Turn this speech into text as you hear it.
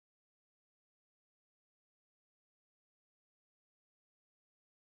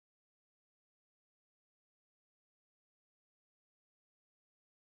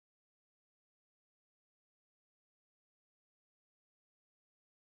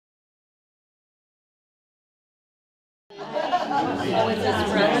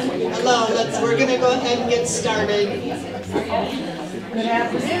Hello, we're going to go ahead and get started. Good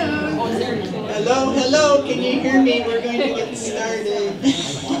afternoon. Hello, hello, can you hear me? We're going to get started.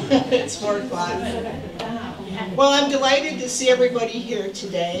 It's 4 o'clock. Well, I'm delighted to see everybody here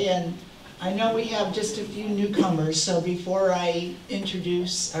today, and I know we have just a few newcomers, so before I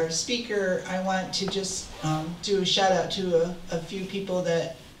introduce our speaker, I want to just do a shout out to a few people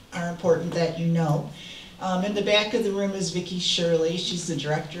that are important that you know. In the back of the room is Vicki Shirley. She's the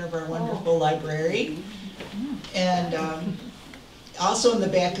director of our wonderful library. And also in the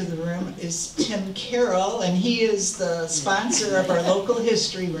back of the room is Tim Carroll, and he is the sponsor of our local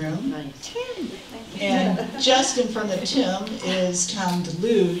history room. And just in front of Tim is Tom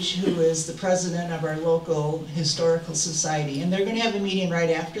DeLuge, who is the president of our local historical society. And they're going to have a meeting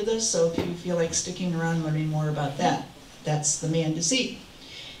right after this, so if you feel like sticking around and learning more about that, that's the man to see.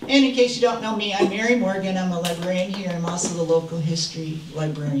 And in case you don't know me, I'm Mary Morgan. I'm a librarian here. I'm also the local history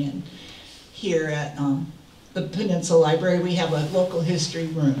librarian here at the Peninsula Library. We have a local history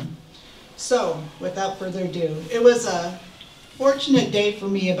room. So, without further ado, it was a fortunate day for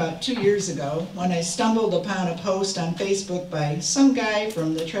me about 2 years ago when I stumbled upon a post on Facebook by some guy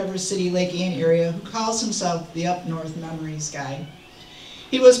from the Traverse City, Lake Ann area who calls himself the Up North Memories Guy.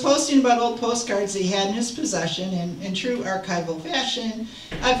 He was posting about old postcards that he had in his possession, and in true archival fashion,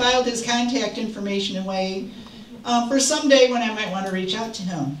 I filed his contact information away for someday when I might want to reach out to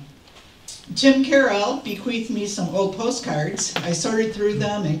him. Tim Carroll bequeathed me some old postcards. I sorted through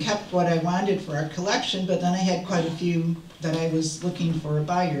them and kept what I wanted for our collection, but then I had quite a few that I was looking for a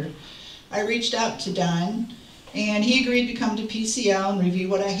buyer. I reached out to Don, and he agreed to come to PCL and review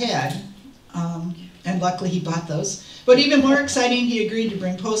what I had. And luckily he bought those. But even more exciting, he agreed to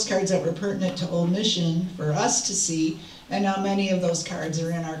bring postcards that were pertinent to Old Mission for us to see, and now many of those cards are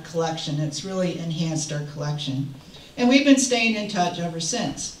in our collection. It's really enhanced our collection. And we've been staying in touch ever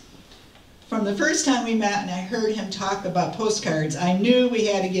since. From the first time we met and I heard him talk about postcards, I knew we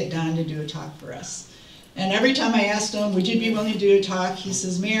had to get Don to do a talk for us. And every time I asked him, would you be willing to do a talk, he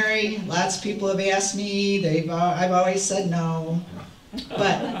says, Mary, lots of people have asked me, I've always said no.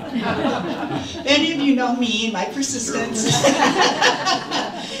 But many of you know me and my persistence.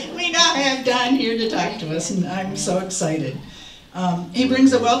 We now have Don here to talk to us, and I'm so excited. He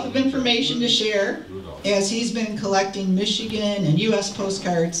brings a wealth of information to share, as he's been collecting Michigan and U.S.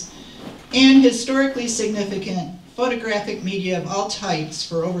 postcards and historically significant photographic media of all types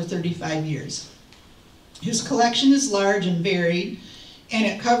for over 35 years. His collection is large and varied, and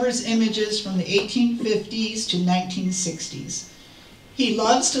it covers images from the 1850s to 1960s. He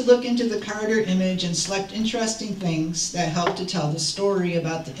loves to look into the card or image and select interesting things that help to tell the story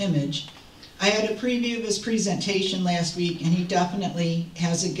about the image. I had a preview of his presentation last week, and he definitely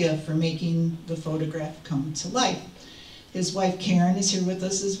has a gift for making the photograph come to life. His wife Karen is here with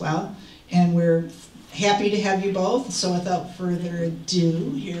us as well, and we're happy to have you both. So without further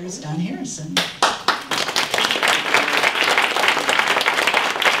ado, here's Don Harrison.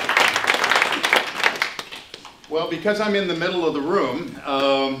 Well, because I'm in the middle of the room,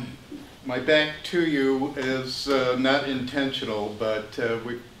 my back to you is not intentional, but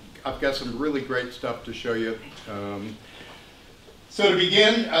I've got some really great stuff to show you. So to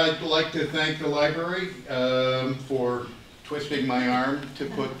begin, I'd like to thank the library for twisting my arm to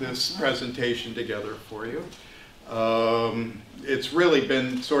put this presentation together for you. It's really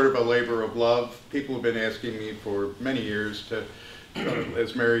been sort of a labor of love. People have been asking me for many years to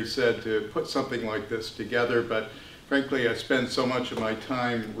as Mary said, to put something like this together, but frankly I spend so much of my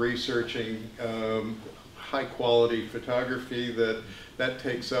time researching high quality photography that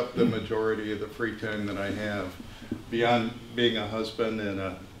takes up the majority of the free time that I have, beyond being a husband and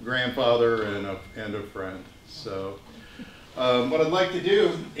a grandfather and a friend. So what I'd like to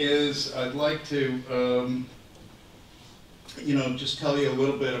do is I'd like to just tell you a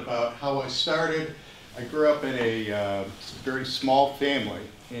little bit about how I started. I grew up in a very small family,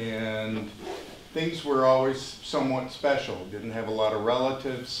 and things were always somewhat special. Didn't have a lot of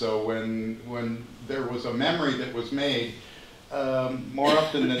relatives, so when there was a memory that was made, more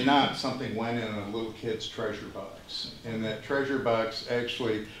often than not, something went in a little kid's treasure box. And that treasure box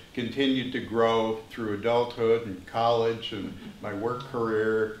actually continued to grow through adulthood and college and my work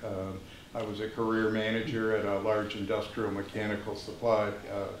career. I was a career manager at a large industrial mechanical supply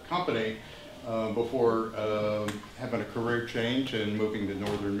company before having a career change and moving to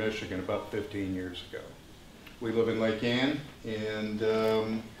northern Michigan about 15 years ago. We live in Lake Ann, and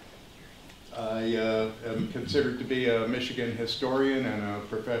I am considered to be a Michigan historian and a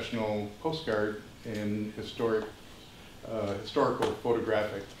professional postcard and historical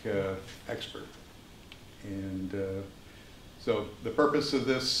photographic expert. And So the purpose of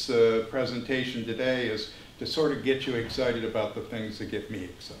this presentation today is to sort of get you excited about the things that get me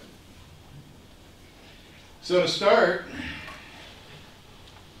excited. So to start,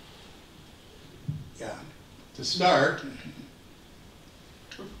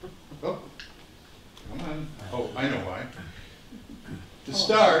 oh, come on. Oh, I know why. To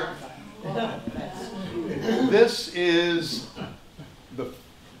start, this is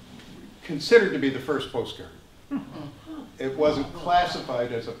considered to be the first postcard. It wasn't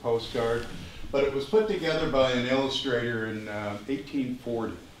classified as a postcard, but it was put together by an illustrator in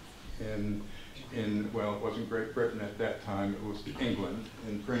 1840 well, it wasn't Great Britain at that time, it was England,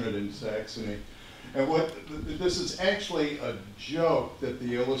 and printed in Saxony. And this is actually a joke that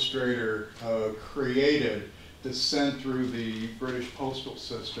the illustrator created to send through the British postal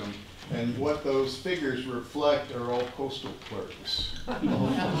system. And what those figures reflect are all postal clerks.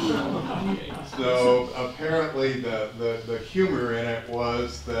 So apparently the humor in it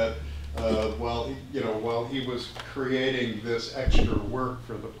was that while he was creating this extra work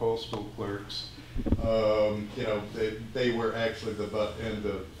for the postal clerks, they were actually the butt end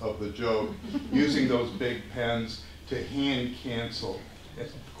of the joke, using those big pens to hand cancel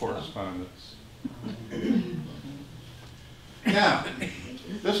correspondence. Now,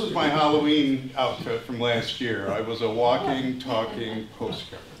 this was my Halloween outfit from last year. I was a walking, talking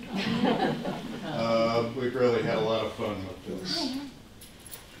postcard. We've really had a lot of fun with this.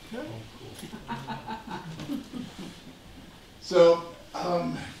 So,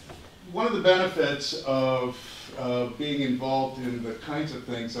 one of the benefits of being involved in the kinds of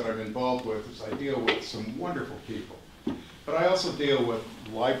things that I'm involved with is I deal with some wonderful people. But I also deal with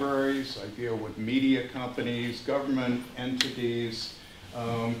libraries, I deal with media companies, government entities,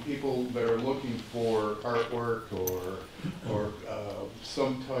 people that are looking for artwork or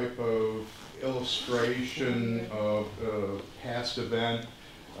some type of illustration of a past event.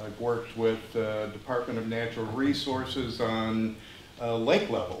 I've worked with the Department of Natural Resources on lake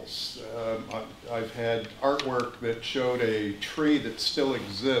levels. I've had artwork that showed a tree that still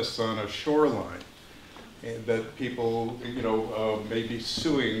exists on a shoreline, and that people, may be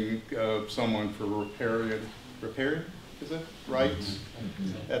suing someone for riparian, is it? Rights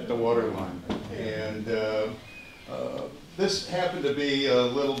at the waterline. And this happened to be a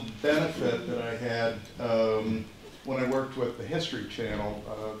little benefit that I had when I worked with the History Channel.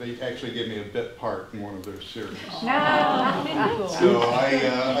 They actually gave me a bit part in one of their series. So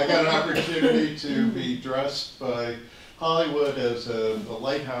I got an opportunity to be dressed by Hollywood as a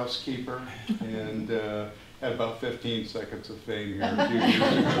lighthouse keeper, and had about 15 seconds of fame here a few years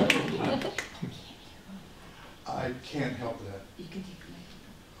ago. I can't help that. You can take the mic.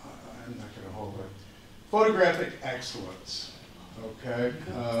 I'm not going to hold it. Photographic excellence. Okay.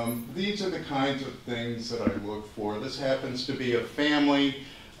 These are the kinds of things that I look for. This happens to be a family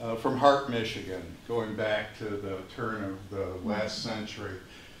from Hart, Michigan, going back to the turn of the last century.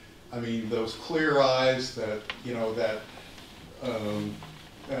 I mean, those clear eyes that, I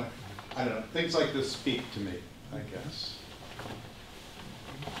don't know, things like this speak to me, I guess.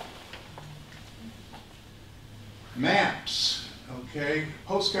 Maps, okay?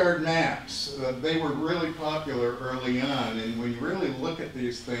 Postcard maps. They were really popular early on, and when you really look at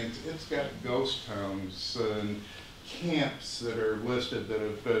these things, it's got ghost towns and camps that are listed that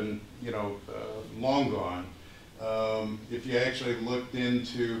have been, long gone. If you actually looked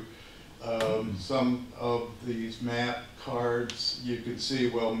into some of these map cards, you could see,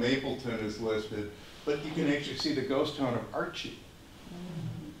 well, Mapleton is listed, but you can actually see the ghost town of Archie.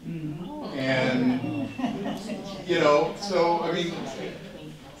 And, so, I mean,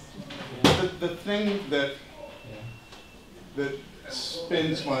 the thing that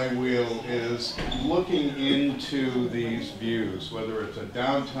spins my wheel is looking into these views, whether it's a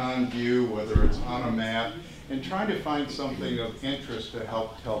downtown view, whether it's on a map, and trying to find something of interest to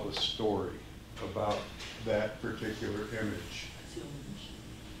help tell the story about that particular image.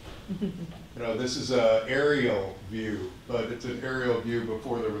 This is an aerial view, but it's an aerial view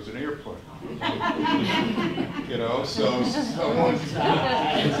before there was an airplane. So someone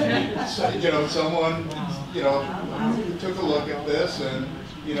took a look at this, and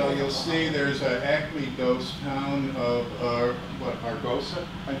you'll see there's an Acme ghost town of Argosa,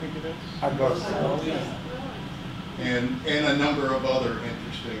 I think it is. Argosa. And a number of other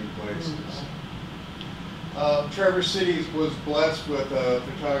interesting places. Traverse City was blessed with a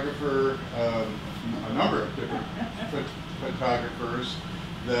photographer, a number of different photographers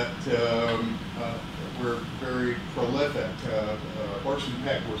that were very prolific. Orson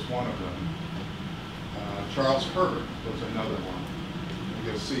Peck was one of them. Charles Herbert was another one.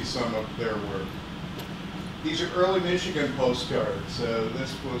 You'll see some of their work. These are early Michigan postcards.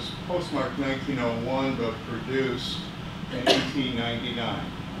 This was postmarked 1901, but produced in 1899.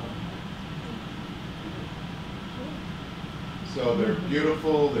 So they're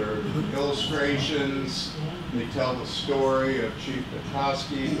beautiful, they're illustrations, they tell the story of Chief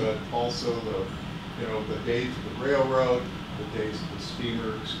Petoskey, but also the, the days of the railroad, the days of the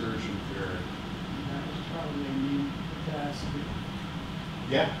steamer excursion ferry. That was probably named Petoskey.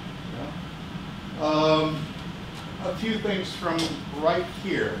 Yeah. A few things from right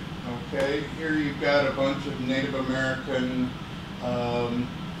here, okay? Here you've got a bunch of Native American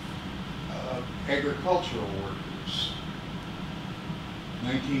agricultural workers.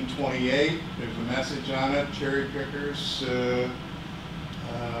 1928, there's a message on it, cherry pickers.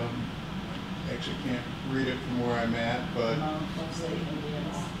 Actually can't read it from where I'm at, but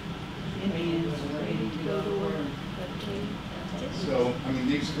Indians were ready to go to work. so, I mean,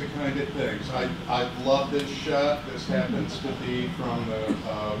 these are the kind of things. I love this shot. This happens to be from the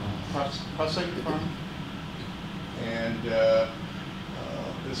Hussing Farm. And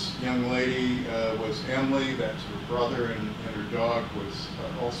this young lady was Emily. That's her brother, and her dog was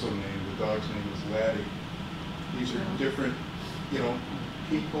also named, the dog's name was Laddie. These are different,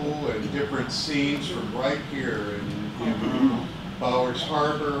 people and different scenes from right here in Bowers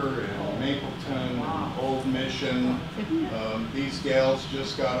Harbor and Mapleton and Old Mission. These gals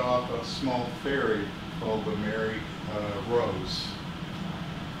just got off a small ferry called the Mary Rose.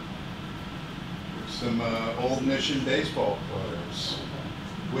 There's some Old Mission baseball players.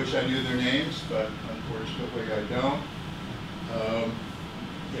 Wish I knew their names, but unfortunately I don't.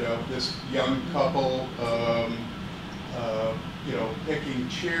 This young couple, picking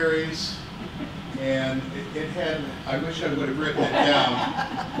cherries. And it had, I wish I would have written it down,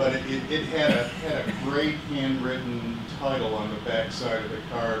 but it had a great handwritten title on the back side of the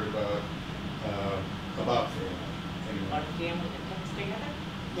card about family. Anyway. Our family that comes together?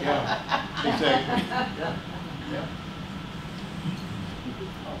 Yeah, exactly. Yeah.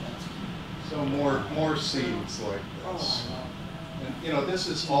 So more scenes like this. And this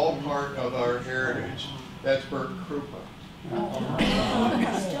is all part of our heritage. That's Bert Krupa.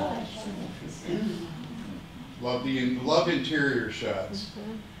 Love interior shots.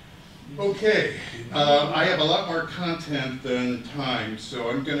 Okay, I have a lot more content than time, so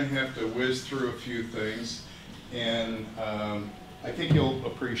I'm going to have to whiz through a few things, and I think you'll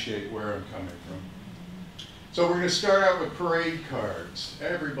appreciate where I'm coming from. So we're going to start out with parade cards.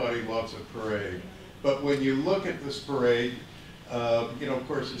 Everybody loves a parade, but when you look at this parade, of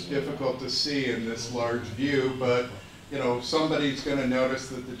course it's difficult to see in this large view, but somebody's going to notice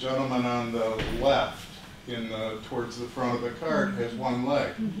that the gentleman on the left, towards the front of the card, has one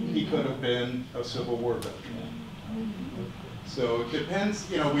leg. He could have been a Civil War veteran. So it depends.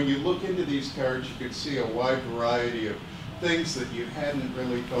 When you look into these cards, you can see a wide variety of things that you hadn't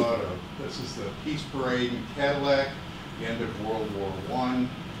really thought of. This is the Peace Parade in Cadillac, the end of World War I.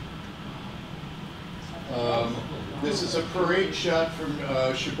 This is a parade shot from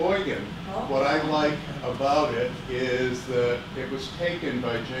Sheboygan. What I like about it is that it was taken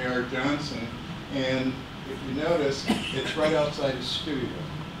by J.R. Johnson, and if you notice, it's right outside his studio.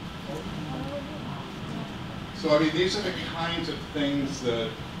 So I mean, these are the kinds of things that,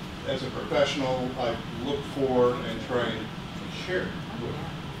 as a professional, I look for and try and share with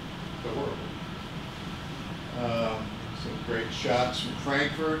the world. Some great shots from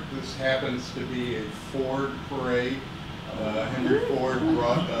Frankfurt. This happens to be a Ford parade. Henry Ford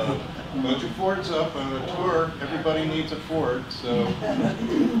brought a bunch of Fords up on a tour. Everybody needs a Ford, so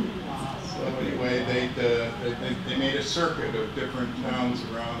anyway, they made a circuit of different towns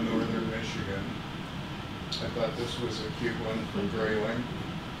around northern Michigan. I thought this was a cute one from Grayling.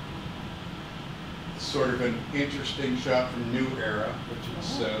 Sort of an interesting shot from New Era, which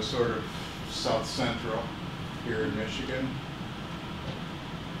is sort of south central here in Michigan.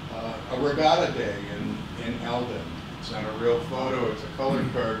 A regatta day in Eldon. It's not a real photo, it's a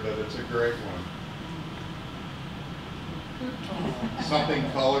colored card, but it's a great one.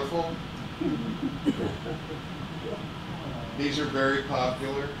 Something colorful. These are very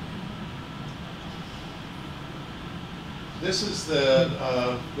popular. This is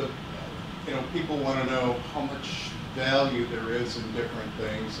people want to know how much value there is in different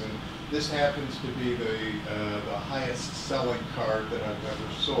things, and this happens to be the highest selling card that I've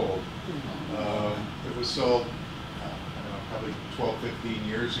ever sold. It was sold, I don't know, probably 12, 15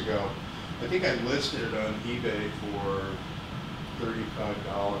 years ago. I think I listed it on eBay for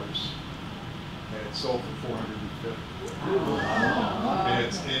 $35. and it sold for $450.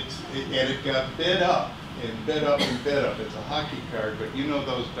 And it got bid up and bid up and bid up. It's a hockey card, but you know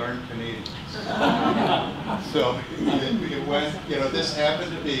those darn Canadians. So it went, you know, this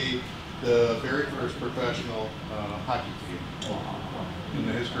happened to be the very first professional hockey team in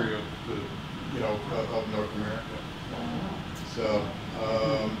the history of the, you know, of North America. So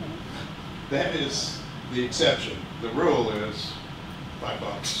that is the exception. The rule is $5.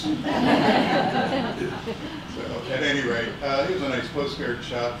 So at any rate, here's a nice postcard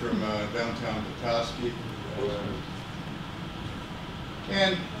shot from downtown Petoskey.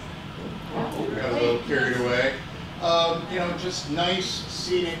 And got a little carried away. You know, just nice,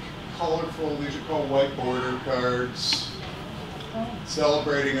 scenic, colorful, these are called white border cards,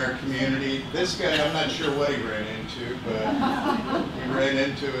 celebrating our community. This guy, I'm not sure what he ran into, but he ran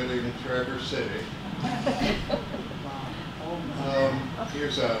into it in Traverse City.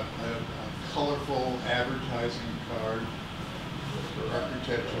 Here's a colorful advertising card for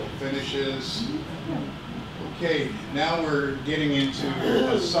architectural finishes. Okay, now we're getting into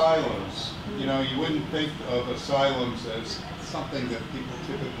asylums. You know, you wouldn't think of asylums as something that people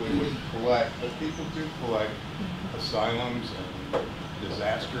typically wouldn't collect, but people do collect asylums and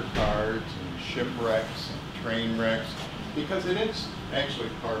disaster cards and shipwrecks and train wrecks, because it is actually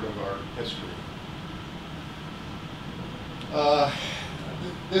part of our history.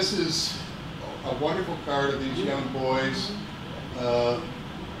 This is a wonderful card of these young boys.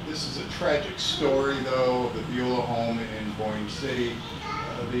 This is a tragic story, though, of the Beulah home in Boyne City.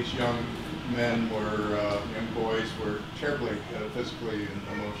 These young men young boys were terribly physically and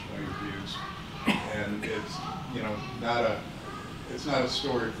emotionally abused. And it's, you know, it's not a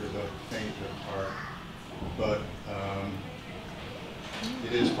story for the faint of heart, but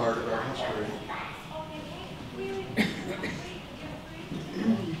it is part of our history.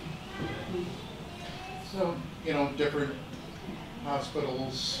 So, you know, different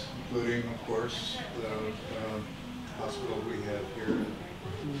hospitals, including, of course, the hospital we have here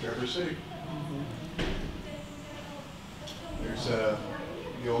in Traverse City. There's the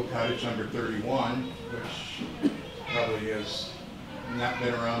old cottage number 31, which probably has not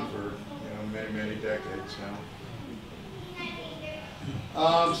been around for, you know, many, many decades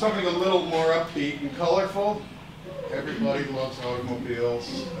now. Something a little more upbeat and colorful. Everybody loves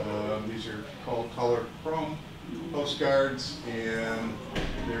automobiles. These are called color chrome postcards, and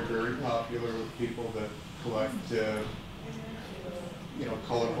they're very popular with people that collect, you know,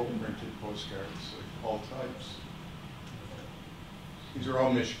 colorful printed postcards of all types. These are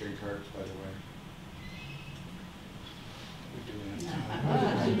all Michigan cards, by the way.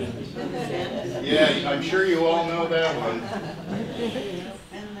 Yeah, I'm sure you all know that one.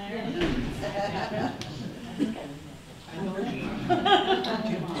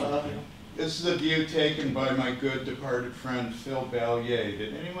 This is a view taken by my good departed friend Phil Ballier.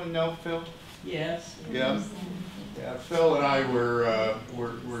 Did anyone know Phil? Yes. Yeah. Yeah. Phil and I were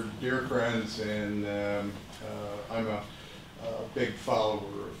dear friends, and I'm a big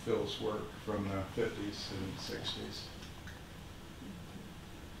follower of Phil's work from the 50s and 60s.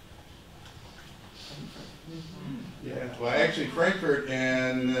 Yeah, well, actually, Frankfurt,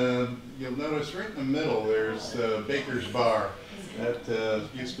 and you'll notice right in the middle there's Baker's Bar. That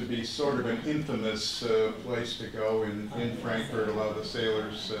used to be sort of an infamous place to go in Frankfurt. A lot of the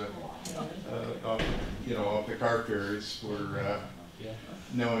sailors, off the car ferries were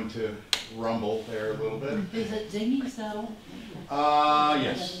known to rumble there a little bit. Is it dinghy settled?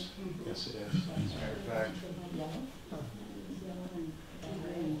 Yes. Yes, it is, as a matter of fact.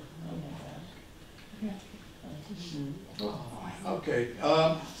 Okay,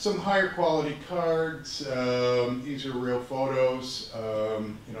 some higher quality cards. These are real photos.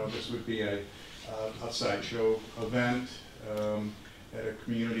 You know, this would be a sideshow event at a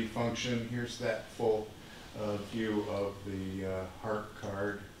community function. Here's that full view of the heart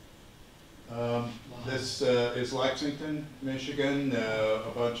card. This is Lexington, Michigan.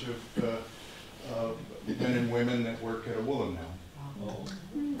 A bunch of men and women that work at a woolen mill.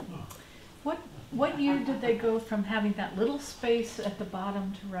 What year did they go from having that little space at the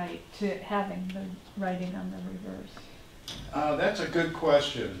bottom to write to having the writing on the reverse? That's a good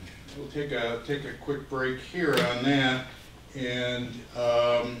question. We'll take a quick break here on that, and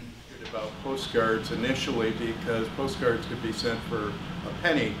about postcards initially, because postcards could be sent for a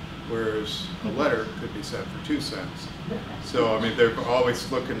penny, whereas a letter could be sent for 2 cents. So I mean, they're always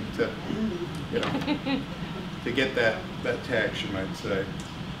looking to, you know, to get that tax, you might say.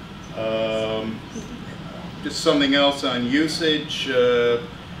 Just something else on usage. It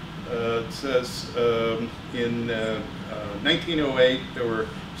says in 1908 there were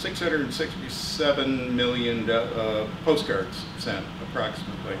 667 million postcards sent,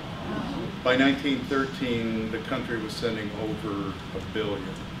 approximately. By 1913, the country was sending over 1 billion.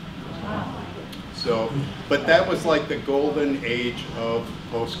 So, but that was like the golden age of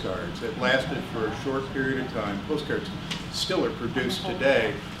postcards. It lasted for a short period of time. Postcards still are produced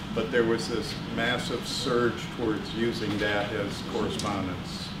today, but there was this massive surge towards using that as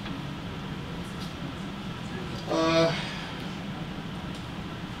correspondence.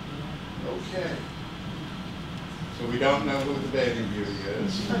 Okay. So we don't know who the bathing beauty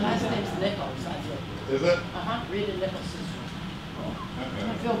is. Her last name's Nichols, I think. Is it? Rita Nichols' sister.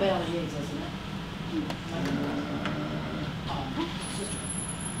 Okay. Phil Bailey is, isn't it? Sister.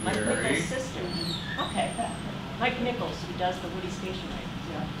 Mike Mary. Nichols' sister. Okay. Mike Nichols, who does the Woody Stationery.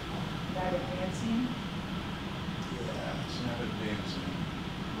 Yeah. That advancing? Yeah, it's not advancing.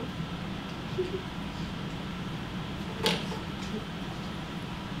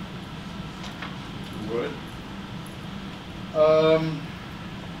 Wood.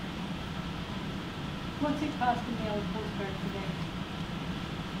 What's it cost to mail a postcard today?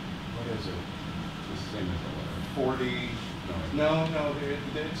 What is it? It's the same as the letter. 40. No,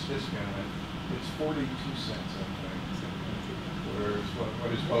 it's discounted. It's 42 cents, I think. Whereas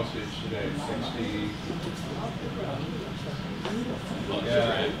what is postage today? 60.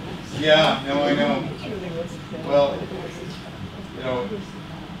 Yeah, no, I know. Well, you know,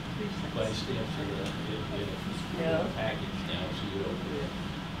 But stamps are in a package now, so you don't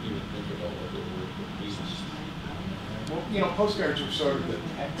even think about what they're worth per piece. well, you know, postcards are sort of the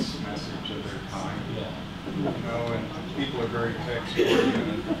text message of their time. Yeah. You know, and people are very text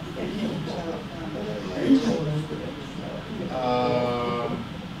oriented.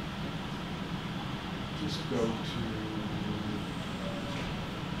 Just go to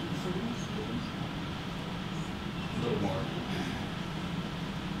a little more.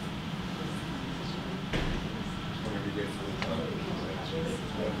 Whenever you get to the top,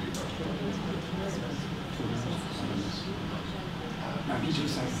 that'd be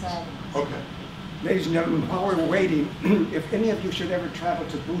okay. Ladies and gentlemen, while we're waiting, if any of you should ever travel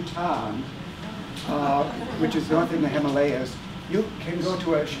to Bhutan, which is north in the Himalayas, you can go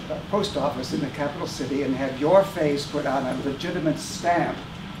to a post office in the capital city and have your face put on a legitimate stamp.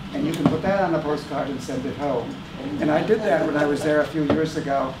 And you can put that on a postcard and send it home. And I did that when I was there a few years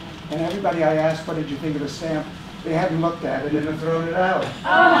ago. And everybody I asked, what did you think of the stamp? They hadn't looked at it and had thrown it out.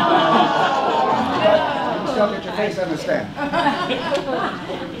 You still get your face on the stamp.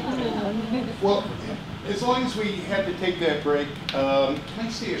 Well, as long as we had to take that break, can I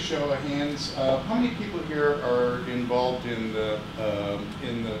see a show of hands? How many people here are involved in the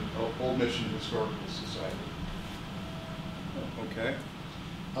Old Mission Historical Society? Okay.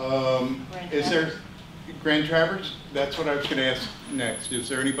 Is there Grand Traverse? That's what I was going to ask next. Is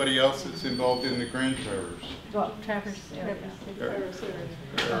there anybody else that's involved in the Grand Traverse? Well, Traverse area.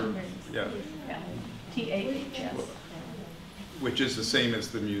 Yeah. TH, yes. Which is the same as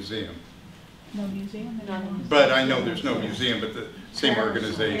the museum. No museum anymore? But I know there's no museum, but the same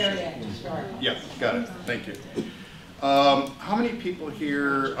organization. Yeah, got it. Thank you. How many people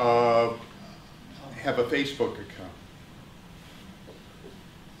here have a Facebook account?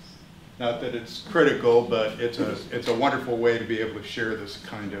 Not that it's critical, but it's a wonderful way to be able to share this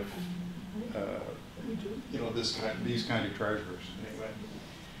kind of, these kind of treasures. Anyway.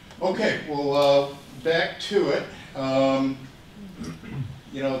 Okay, well, back to it.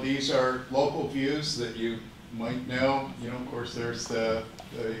 These are local views that you might know. Of course, there's the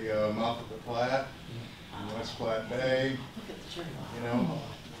mouth of the Platte, West Platte Bay.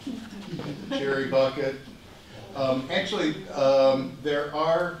 The cherry bucket. Actually, there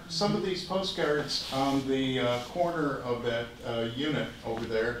are some of these postcards on the corner of that unit over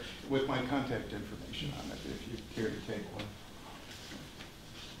there with my contact information on it, if you care to take one.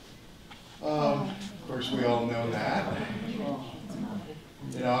 Of course, we all know that.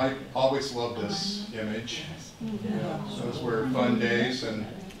 I always loved this image. Those were fun days, and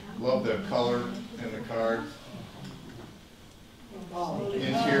loved the color in the card.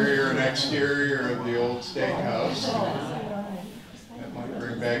 Interior and exterior of the old steakhouse. That might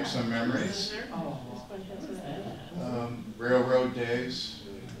bring back some memories. Railroad days.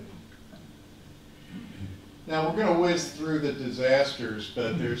 Now we're going to whiz through the disasters,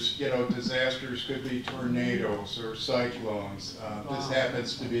 but there's, disasters could be tornadoes or cyclones. This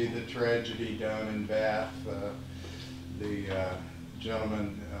happens to be the tragedy down in Bath. The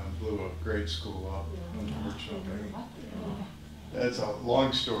gentleman blew a grade school up, unfortunately. That's a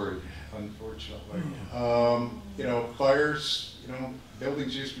long story, unfortunately. You know, fires, you know,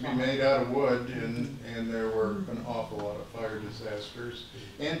 buildings used to be made out of wood, and there were an awful lot of fire disasters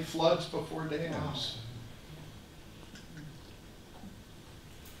and floods before dams.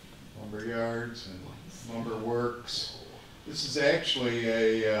 Lumber yards and lumber works. This is actually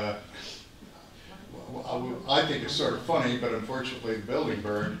a, I think it's sort of funny, but unfortunately the building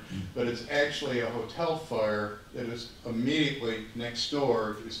burned, but it's actually a hotel fire that is immediately next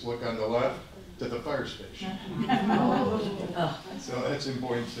door, if you look on the left, to the fire station. So that's in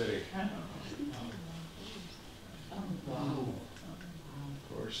Boyne City. Of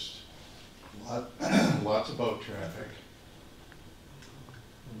course, lots of boat traffic.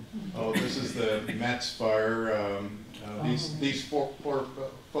 Oh, this is the Metz fire. These four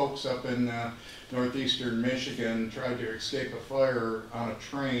folks up in northeastern Michigan tried to escape a fire on a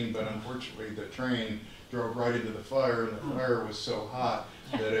train, but unfortunately the train drove right into the fire, and the fire was so hot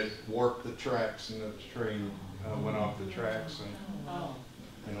that it warped the tracks, and the train went off the tracks, and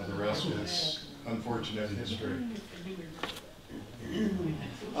you know, the rest is unfortunate history.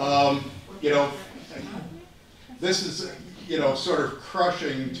 You know, this is, you know, sort of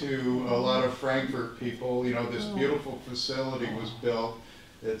crushing to a lot of Frankfurt people. You know, this beautiful facility was built.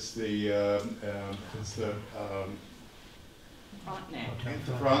 It's the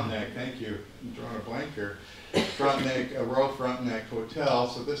Frontenac, thank you. I'm drawing a blank here. Frontenac, Royal Frontenac Hotel.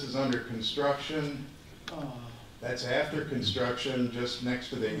 So this is under construction. That's after construction, just next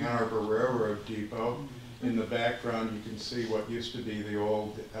to the Ann Arbor Railroad Depot. In the background, you can see what used to be the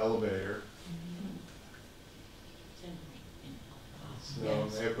old elevator. So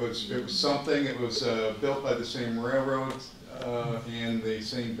it was something. It was built by the same railroad and the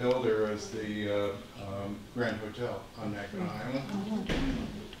same builder as the Grand Hotel on Mackinac Island.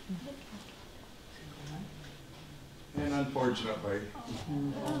 And unfortunately,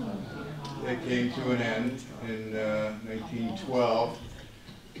 it came to an end in 1912.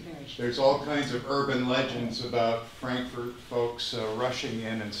 There's all kinds of urban legends about Frankfurt folks rushing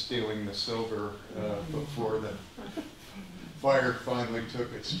in and stealing the silver before the fire finally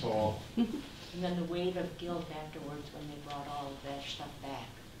took its toll. And then the wave of guilt afterwards when they brought all of that stuff back.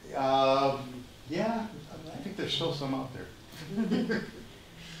 Yeah, I think there's still some out there.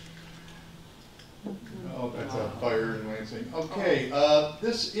 Oh, that's a fire in Lansing. Okay,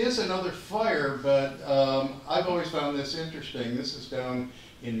 this is another fire, but I've always found this interesting. This is down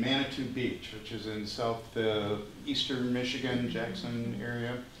in Manitou Beach, which is in southeastern Michigan, Jackson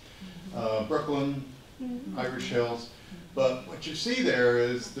area, Brooklyn, Irish Hills. But what you see there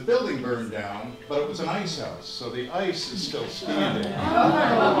is the building burned down, but it was an ice house, so the ice is still standing.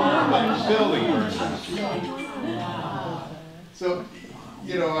 But the building burned down. So,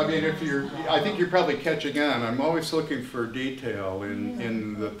 you know, I mean, I think you're probably catching on. I'm always looking for detail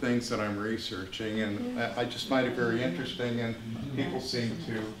in the things that I'm researching, and I just find it very interesting, and people seem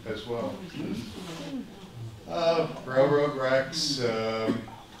to as well. Railroad wrecks.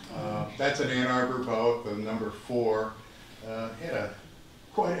 That's an Ann Arbor boat, the number 4. Had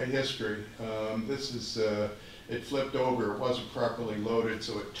quite a history. This is, it flipped over. It wasn't properly loaded,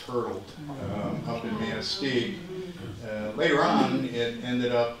 so it turtled up in Manistee. Later on, it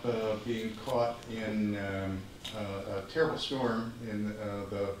ended up being caught in a terrible storm in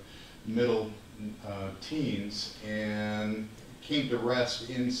the middle teens and came to rest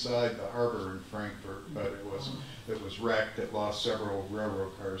inside the harbor in Frankfurt, but it was wrecked. It lost several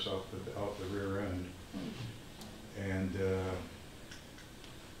railroad cars off the rear end. And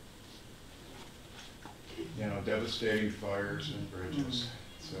you know, devastating fires and bridges.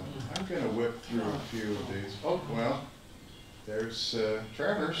 So I'm going to whip through a few of these. Oh, well, there's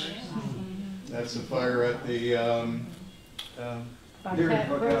Travers. That's the fire at the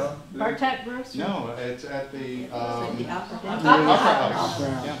Bartek Grocery? no, it's at the Opera Opera House. House.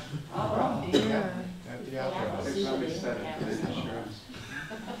 Yeah. Yeah, at the Opera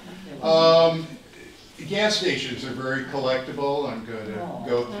House. Gas stations are very collectible. I'm going to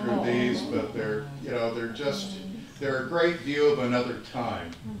go through these, but they're, you know, they're a great view of another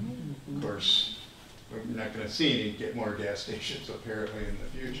time. Of course, we're not going to see any get more gas stations apparently in the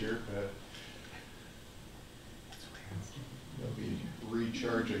future, but there'll be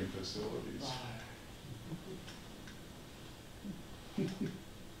recharging facilities.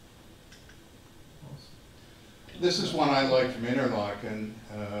 This is one I like from Interlochen.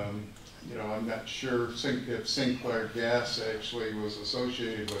 You know, I'm not sure if Sinclair Gas actually was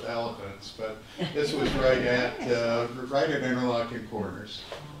associated with elephants, but this was right at Interlochen Corners.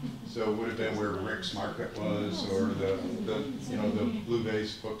 So it would have been where Rick's Market was, or the Blue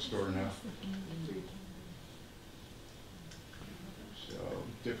Vase bookstore now.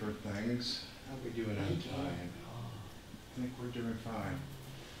 different things. How are we doing on time? I think we're doing fine.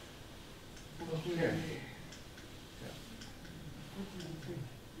 Okay.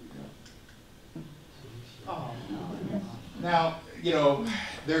 Oh. Now, you know,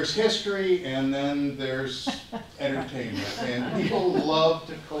 there's history and then there's entertainment. And people love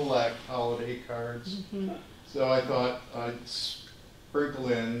to collect holiday cards. So I thought I'd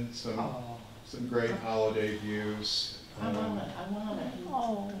sprinkle in some great holiday views. I want it, I want it.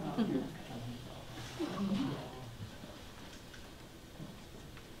 Oh.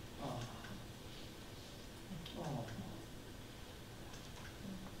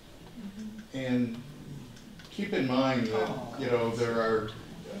 And keep in mind that, you know, there are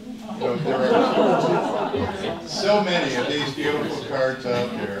so many of these beautiful cards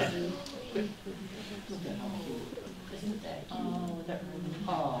out there.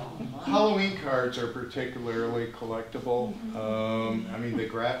 Halloween cards are particularly collectible. I mean, the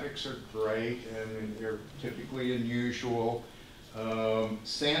graphics are great and they're typically unusual.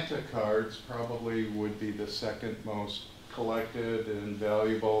 Santa cards probably would be the second most collected and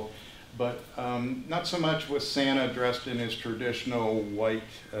valuable, but not so much with Santa dressed in his traditional white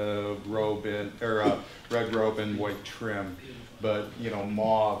robe or red robe and white trim, but you know,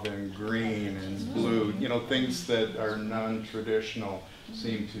 mauve and green and blue, you know, things that are non-traditional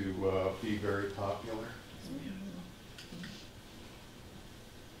seem to be very popular.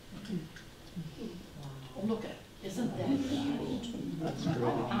 Oh, look at, isn't that cute? That's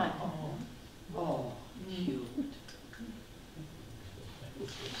great. Oh, cute.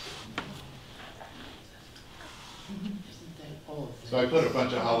 So I put a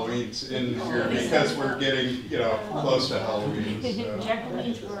bunch of Halloweens in here because we're getting, you know, close to Halloween. So.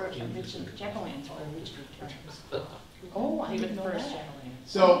 Jack-o'-lanterns were originally terms. Oh, I Even didn't the know first that. jack-o'-lantern.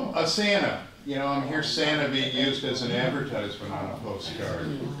 So a Santa, you know, I'm here Santa being used as an advertisement on a postcard.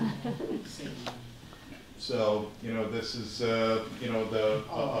 So, you know, this is, you know, the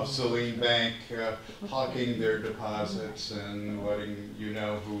Celine Bank hawking their deposits and letting you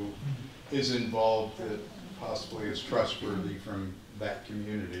know who is involved that possibly is trustworthy from that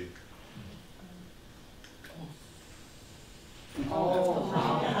community. Oh,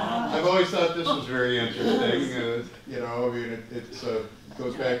 I've always thought this was very interesting. You know, I mean, it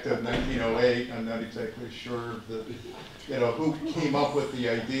goes back to 1908. I'm not exactly sure that, you know, who came up with the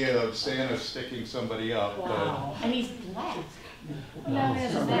idea of Santa sticking somebody up. wow. And he's black. No,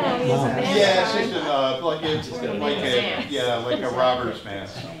 it's a Yeah, it's just like a robber's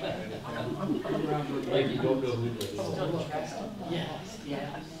mask. Like you don't know who it Still is. dressed. Yes,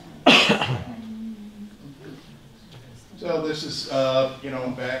 yes. So this is, you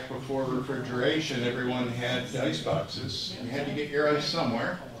know, back before refrigeration, everyone had ice boxes. You had to get your ice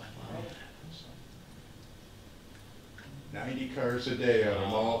somewhere. 90 cars a day out of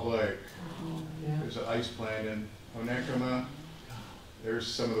Malt Lake. There's an ice plant in Onekama. There's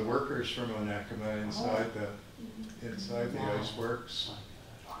some of the workers from Onekama inside the ice works.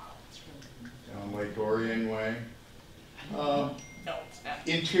 Down Lake Orion Way.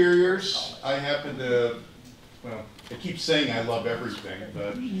 Interiors, I happen to, well, I keep saying I love everything,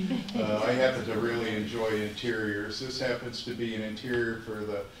 but I happen to really enjoy interiors. This happens to be an interior for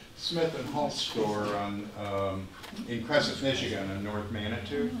the Smith and Hall store in Crescent, Michigan, in North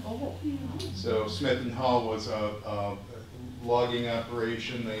Manitou. So Smith and Hall was a logging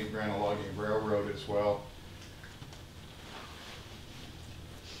operation. They ran a logging railroad as well.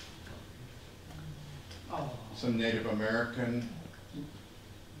 Some Native American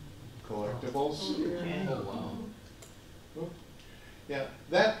collectibles. Oh, wow. Yeah,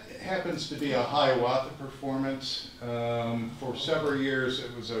 that happens to be a Hiawatha performance. For several years,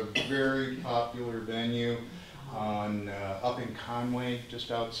 it was a very popular venue on up in Conway, just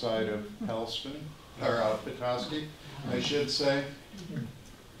outside of Helston, or Petoskey, I should say.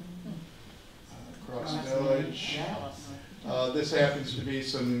 Cross Village. This happens to be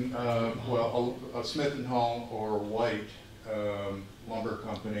some, well, a Smith and Hall or White lumber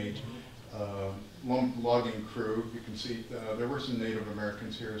company. Logging crew. You can see there were some Native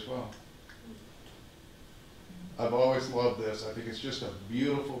Americans here as well. I've always loved this. I think it's just a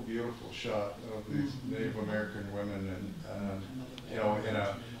beautiful, beautiful shot of these Native American women, and you know, in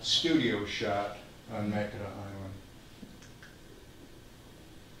a studio shot on Makata Island.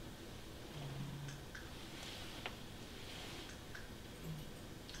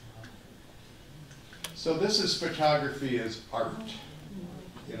 So this is photography as art.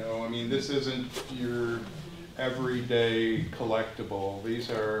 You know, I mean, this isn't your everyday collectible. These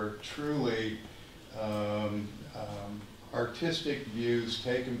are truly artistic views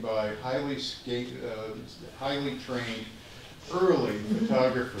taken by highly trained early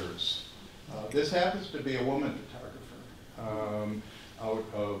photographers. This happens to be a woman photographer out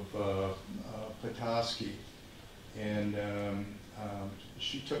of Petoskey. And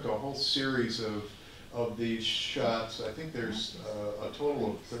she took a whole series of these shots. I think there's a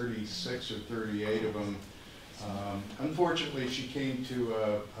total of 36 or 38 of them. Unfortunately, she came to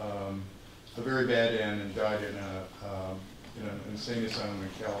a very bad end and died in an insane asylum in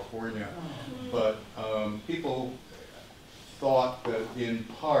California. But people thought that in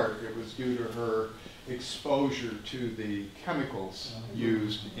part it was due to her exposure to the chemicals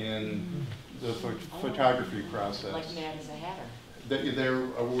used in the photography process. Like Mad as a Hatter.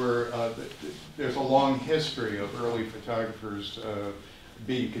 There's a long history of early photographers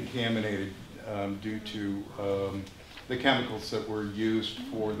being contaminated due to the chemicals that were used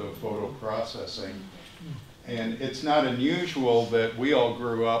for the photo processing. And it's not unusual that we all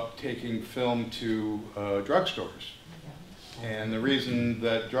grew up taking film to drugstores. And the reason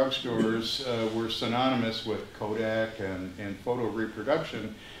that drugstores were synonymous with Kodak and photo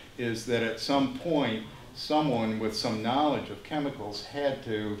reproduction is that at some point, someone with some knowledge of chemicals had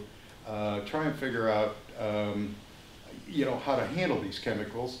to try and figure out, how to handle these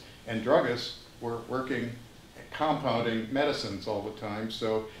chemicals. And druggists were working, compounding medicines all the time,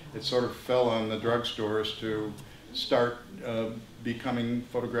 so it sort of fell on the drugstores to start becoming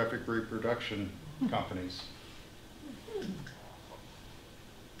photographic reproduction companies.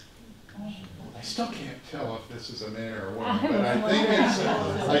 I still can't tell if this is a man or a woman, but I think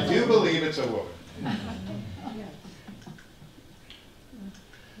I do believe it's a woman.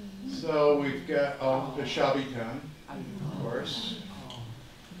 So we've got the shabby town, of course.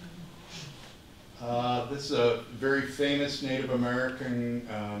 This is a very famous Native American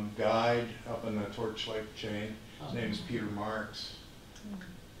guide up in the Torchlight chain. His name is Peter Marks.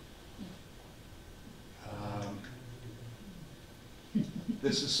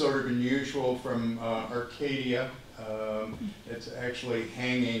 This is sort of unusual from Arcadia. It's actually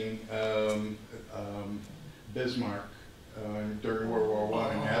hanging Bismarck during World War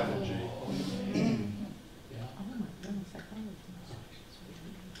I in Apogee.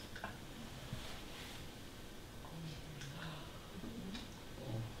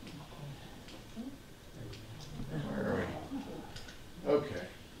 Okay.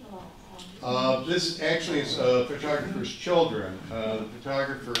 This actually is a photographer's children. The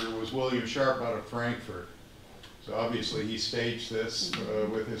photographer was William Sharp out of Frankfurt. So obviously he staged this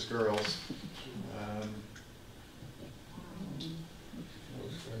with his girls.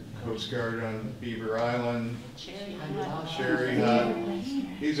 Postcard on Beaver Island, Cherry Hut.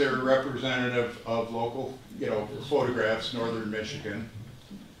 These are representative of local, photographs, northern Michigan.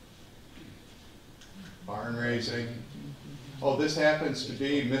 Barn raising. Oh, this happens to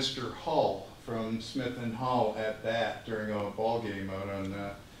be Mr. Hull from Smith and Hull at bat during a ball game out on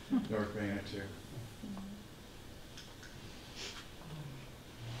North Manitou.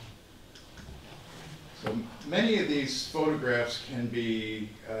 So many of these photographs can be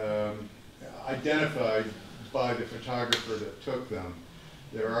identified by the photographer that took them.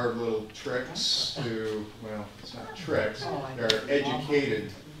 There are little tricks to, well, it's not tricks, there are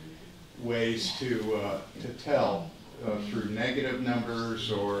educated ways to tell through negative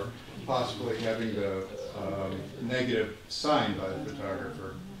numbers or possibly having the negative signed by the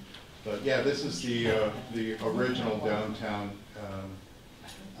photographer. But yeah, this is the original downtown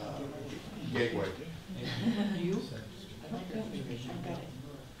gateway.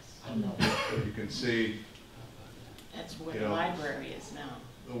 So you can see. That's where the library is now.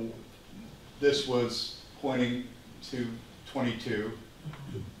 This was pointing to 22,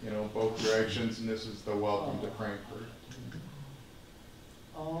 both directions, and this is the welcome to Frankfurt.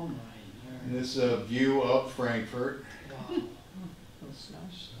 Oh my. And this is a view of Frankfurt. Wow.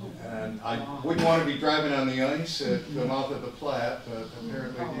 And I wouldn't want to be driving on the ice at the mouth of the Platte, but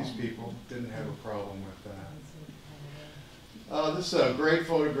apparently these people didn't have a problem with that. This is a great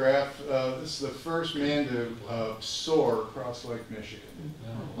photograph. This is the first man to soar across Lake Michigan.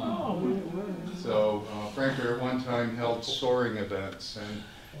 So Frankfurt at one time held soaring events,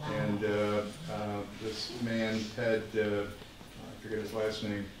 and this man, Ted, I forget his last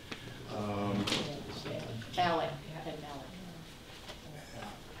name. Alec.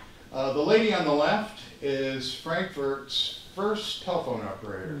 The lady on the left is Frankfurt's first telephone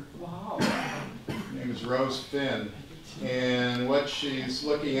operator. Wow. Her name is Rose Finn. And what she's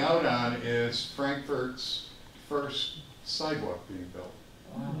looking out on is Frankfurt's first sidewalk being built.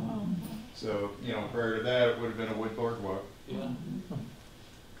 Wow. So, prior to that, it would have been a wood boardwalk. Yeah.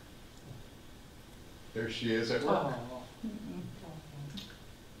 There she is at work. Oh.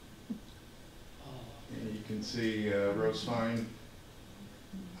 And you can can see Rose Fine,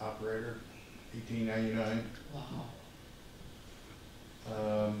 operator, 1899.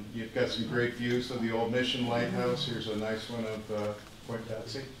 Wow. You've got some great views of the Old Mission Lighthouse. Here's a nice one of Point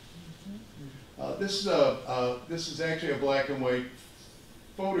Betsy. This is actually a black and white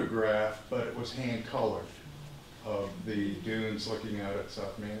photograph, but it was hand colored of the dunes looking out at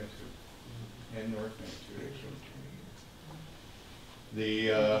South Manitou and North Manitou, actually.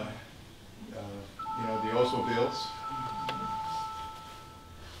 The you know, the Oldsmobiles.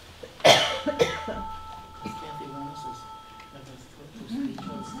 Kathy Reynolds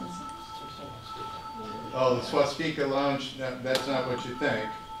Oh, the Swastika Lounge, that's not what you think.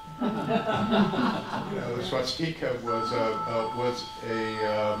 You know, the swastika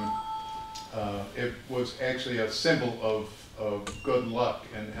it was actually a symbol of good luck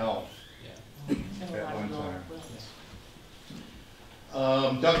and health at one time.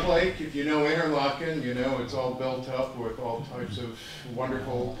 Duck Lake, if you know Interlaken, you know it's all built up with all types of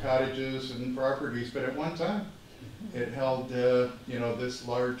wonderful cottages and properties, but at one time it held you know, this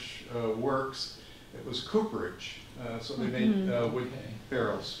large works. It was cooperage, so they made wood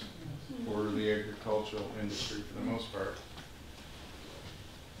barrels for the agricultural industry for the most part.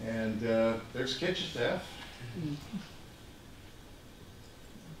 And there's kitchen staff.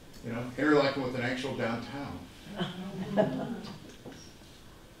 You know, Interlaken with an actual downtown.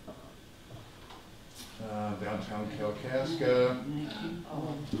 Downtown Kalkaska.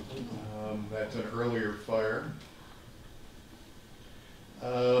 That's an earlier fire.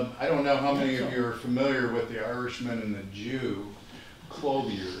 I don't know how many of you are familiar with the Irishman and the Jew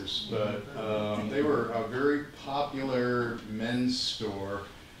clothiers, but they were a very popular men's store.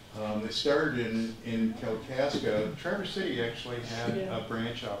 They started in Kalkaska. Traverse City actually had a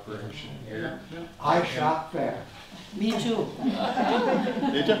branch operation here. I shopped there. Me too.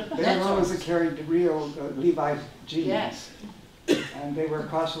 Did you? They were the ones that carried the real Levi's jeans. Yes. And they were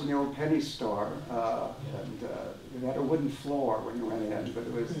across from the old penny store. And it had a wooden floor when you went in, but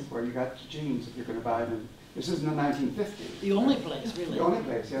it was where you got your jeans if you're going to buy them. This is in the 1950s. The only place, really. The only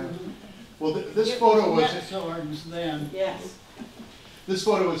place, yeah. Well, this photo was Swords then. Yes. this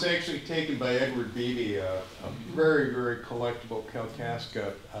photo was actually taken by Edward Beatty, a very, very collectible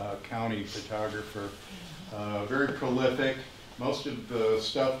Kalkaska County photographer. Very prolific. Most of the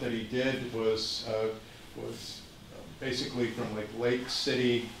stuff that he did was basically from like Lake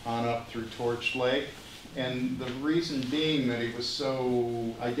City on up through Torch Lake. And the reason being that he was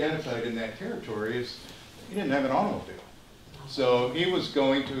so identified in that territory is he didn't have an automobile. So he was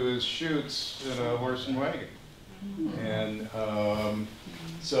going to his shoots in a horse and wagon. And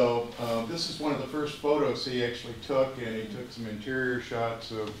this is one of the first photos he actually took, and he took some interior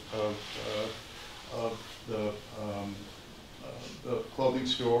shots of the clothing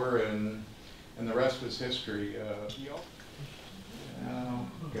store, and the rest was history. Now,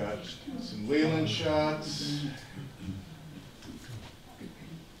 got some Leland shots.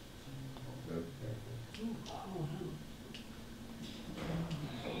 Let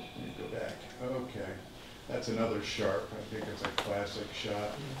me go back. Okay, that's another sharp. I think it's a classic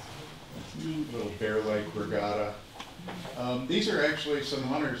shot. Little Bear Lake Regatta. These are actually some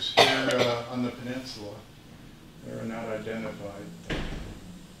hunters here on the peninsula. They're not identified.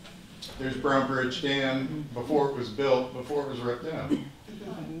 There's Brown Bridge Dam before it was built, before it was ripped down.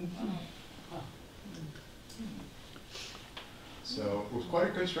 So it was quite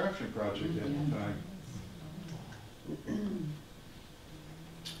a construction project at the time.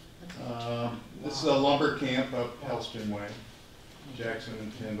 This is a lumber camp up Helston Way, Jackson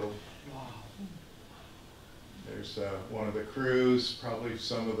and Tyndall. There's one of the crews, probably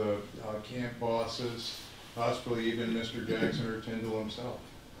some of the camp bosses, possibly even Mr. Jackson or Tyndall himself.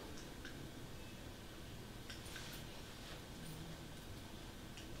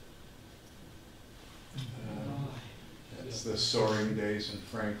 That's the soaring days in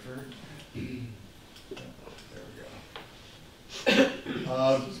Frankfurt. There we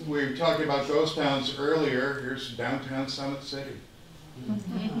go. We were talking about ghost towns earlier. Here's downtown Summit City.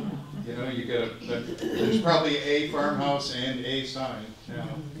 You know, you get there's probably a farmhouse and a sign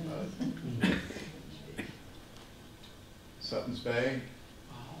now. Sutton's Bay.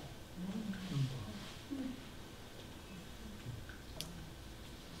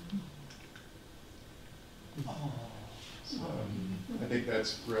 I think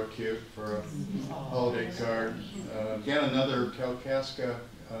that's real cute for a holiday card. Again, another Kalkaska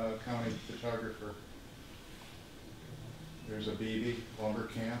County photographer. There's a BB, lumber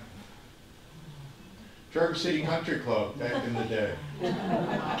camp. Traverse City Country Club back in the day.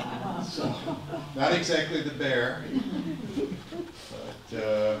 So, not exactly the bear,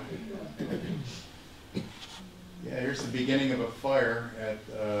 but Yeah, here's the beginning of a fire at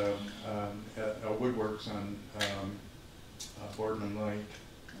Woodworks on Boardman Lake.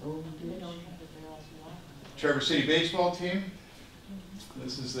 Traverse City baseball team.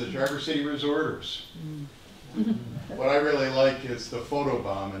 This is the Traverse City Resorters. What I really like is the photo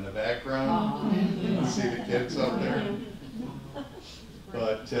bomb in the background. You can see the kids up there.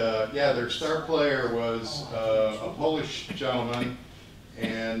 But yeah, their star player was a Polish gentleman,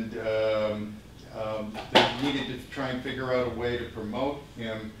 and they needed to try and figure out a way to promote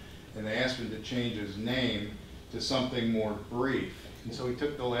him, and they asked him to change his name to something more brief. And so he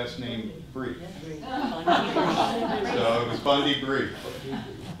took the last name Brief. So it was Bundy Brief.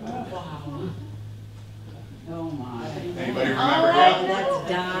 Oh my. Anybody remember him? That's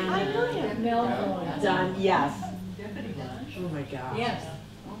Don. I know him. Melville. Don, yes. Oh my gosh. Yes.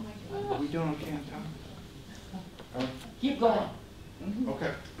 Are we doing okay on time? Keep going.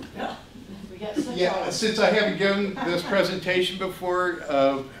 Okay. We got 6 Yeah, hours. since I haven't given this presentation before,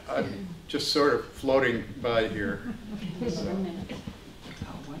 I'm just sort of floating by here.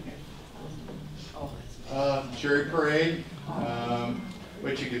 Cherry Parade.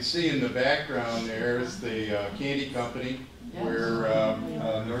 What you can see in the background there is the candy company where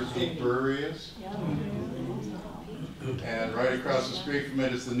North Peak Brewery is. And right across the street from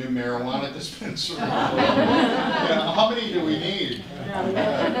it is the new marijuana dispensary. Yeah, how many do we need?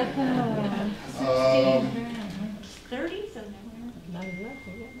 30s and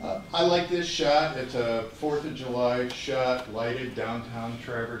I like this shot. It's a 4th of July shot, lighted downtown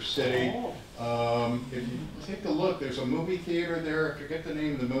Traverse City. If you take a look, there's a movie theater there. I forget the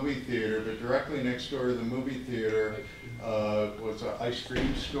name of the movie theater, but directly next door to the movie theater was an ice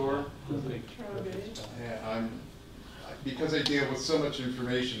cream store. Yeah, because I deal with so much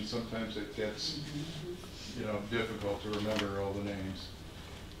information, sometimes it gets, difficult to remember all the names.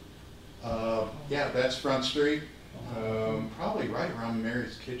 Yeah, that's Front Street. Probably right around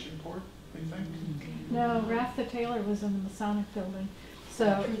Mary's Kitchen Port, I think. No, Rafa Taylor was in the Masonic building.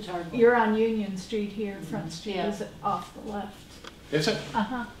 So you're on Union Street here, Front Street is off the left. Is it?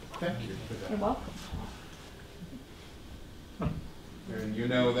 Uh-huh. Thank you for that. You're welcome. And you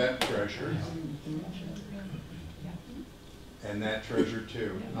know that treasure. And that treasure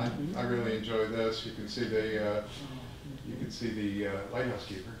too. I really enjoy this. You can see the lighthouse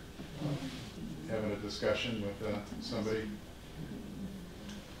keeper having a discussion with somebody.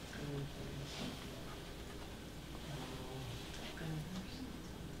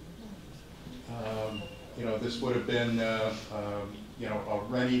 This would have been, a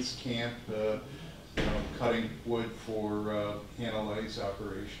Rennie's camp, cutting wood for Hannah Lay's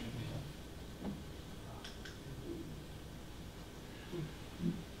operation.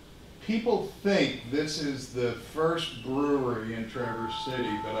 People think this is the first brewery in Traverse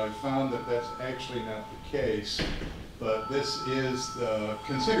City, but I found that that's actually not the case. But this is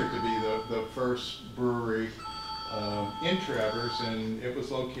considered to be the first brewery in Traverse, and it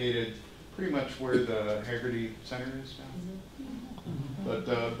was located pretty much where the Haggerty Center is now. But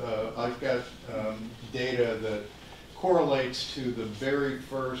I've got data that correlates to the very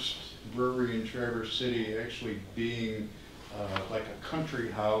first brewery in Traverse City actually being like a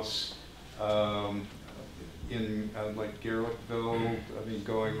country house in like Garlickville. I mean,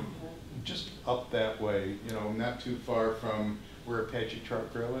 going just up that way, not too far from where Apache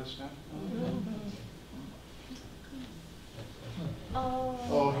Trout Grill is now.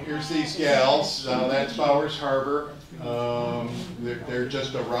 Oh, here's these gals. That's Bowers Harbor. They're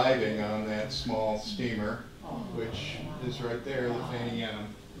just arriving on that small steamer, which is right there, the Fanny Anum.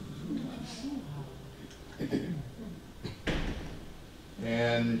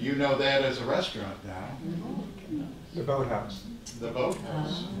 And you know that as a restaurant now. The boathouse. The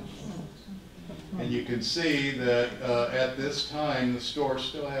boathouse. And you can see that at this time, the store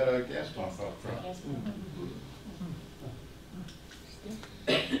still had a gas pump up front.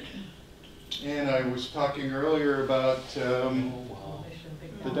 And I was talking earlier about the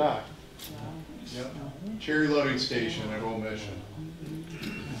dock. Yep. Cherry loading station at Old Mission.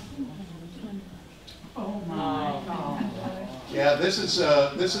 Oh my God. Yeah, this is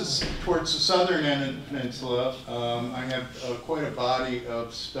towards the southern end of the peninsula. I have quite a body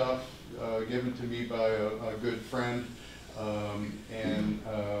of stuff given to me by a good friend, and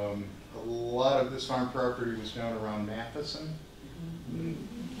a lot of this farm property was down around Matheson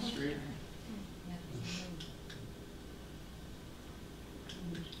Street.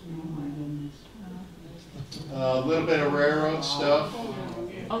 A little bit of railroad stuff.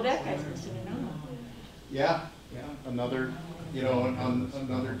 Oh, that guy's listening on. Yeah, another you know, on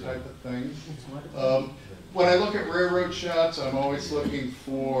another type of thing. When I look at railroad shots, I'm always looking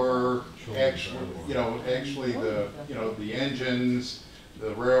for actually the engines,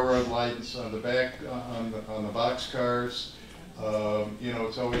 the railroad lights on the back, on the boxcars. You know,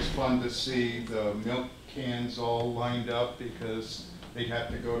 it's always fun to see the milk cans all lined up because they'd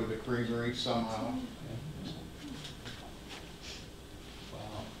have to go to the creamery somehow.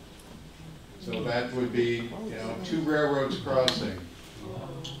 So that would be, you know, 2 railroads crossing.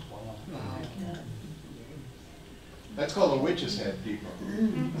 That's called a witch's head depot.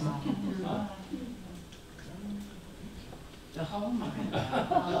 Oh my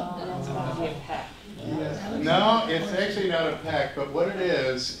God. No, it's actually not a pack, but what it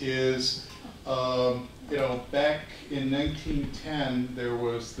is, you know, back in 1910, there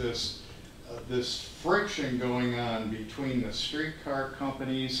was this friction going on between the streetcar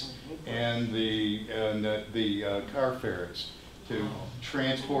companies and the car ferries to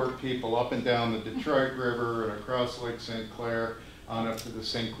transport people up and down the Detroit River and across Lake St. Clair on up to the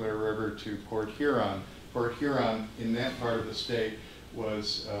St. Clair River to Port Huron. Port Huron, in that part of the state,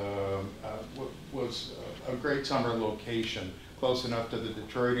 was a great summer location, close enough to the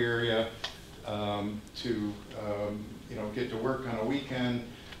Detroit area to you know, get to work on a weekend,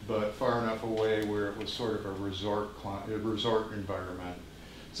 but far enough away where it was sort of a resort environment.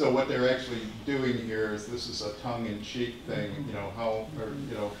 So what they're actually doing here is, this is a tongue-in-cheek thing, you know,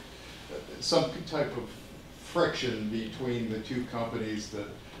 you know, some type of friction between the 2 companies that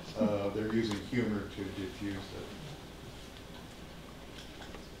they're using humor to diffuse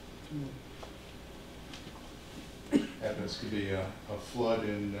it. Happens to be a flood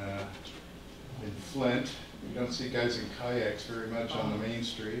in Flint. You don't see guys in kayaks very much on the main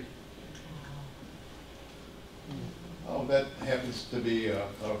street. Oh, that happens to be a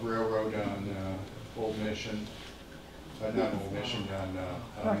railroad on Old Mission. Not Old Mission,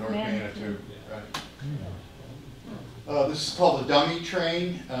 on North Manitou. Right. This is called the dummy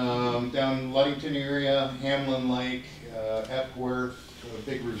train, down Ludington area, Hamlin Lake, Epworth, a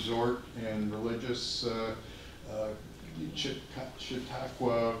big resort and religious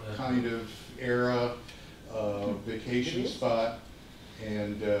Chautauqua kind of era vacation spot.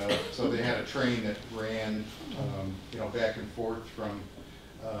 And so they had a train that ran, you know, back and forth from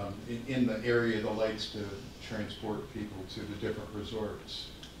in the area of the lakes to transport people to the different resorts.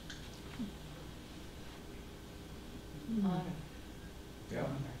 Yeah.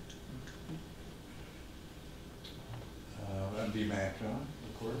 That'd be Mackinac,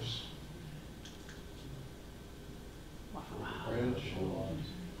 of course. Bridge.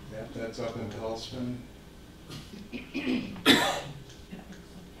 Yep, that's up in Pellston.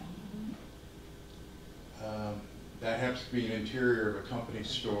 That happens to be an interior of a company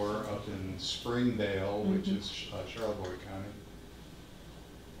store up in Springdale, which is Charlevoix County.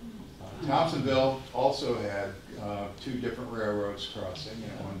 Thompsonville also had 2 different railroads crossing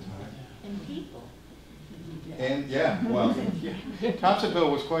at one time. And people. And yeah, well, yeah. Thompsonville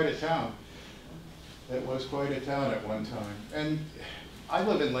was quite a town. It was quite a town at one time. And I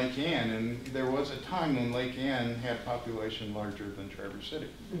live in Lake Ann, and there was a time when Lake Ann had a population larger than Traverse City.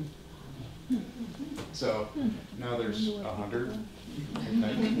 So now there's 100, I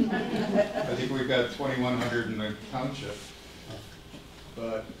think. I think we've got 2,100 in the township.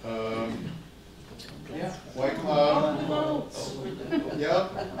 But yeah, White Cloud.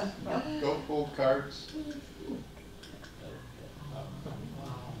 Yep. Go Postcards.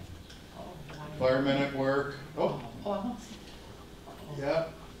 Firemen at work. Oh. Yeah.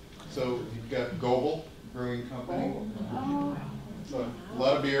 So you've got Goebel Brewing Company. So a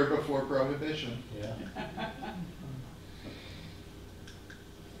lot of beer before Prohibition. Yeah.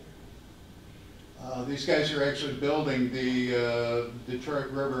 These guys are actually building the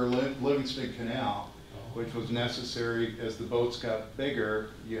Detroit River Livingston Canal, which was necessary as the boats got bigger.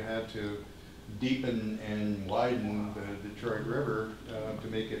 You had to deepen and widen the Detroit River to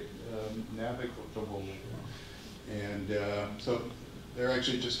make it navigable. And so they're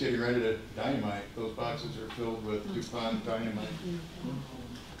actually just getting ready to dynamite. Those boxes are filled with DuPont dynamite.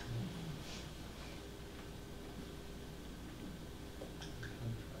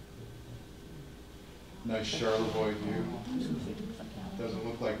 Nice Charlevoix view. Doesn't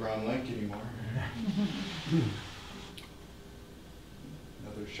look like Round Lake anymore.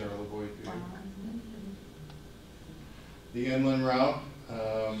 Another Charlevoix view. The inland route,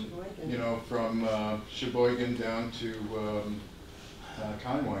 you know, from Sheboygan down to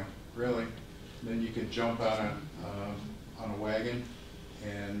Conway, really. Then you could jump on a wagon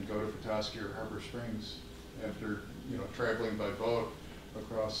and go to Petoskey or Harbor Springs after, you know, traveling by boat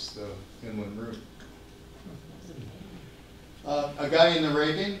across the inland route. A guy in the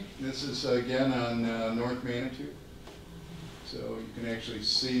rigging. This is again on North Manitou. So you can actually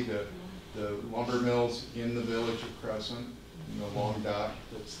see the lumber mills in the village of Crescent, and the long dock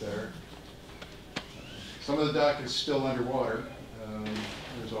that's there. Some of the dock is still underwater.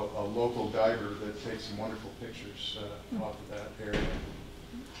 There's a local diver that takes some wonderful pictures off of that area.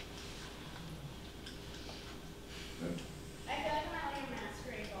 I got my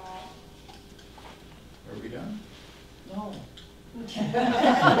masquerade ball. Are we done? No. Come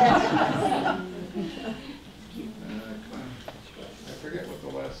on. I forget what the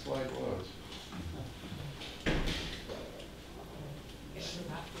last slide was.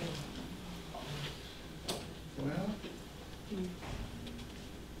 Well,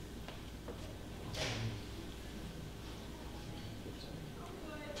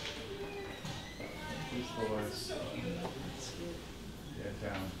 who's the last? Yeah,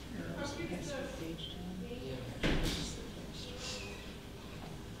 down here.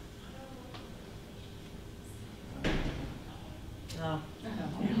 Oh.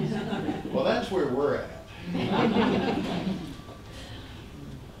 Well, that's where we're at.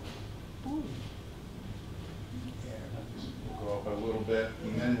 We'll go up a little bit,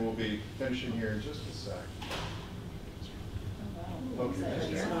 and then we'll be finishing here in just a sec.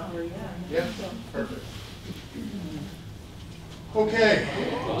 Okay. Yeah, perfect. Okay.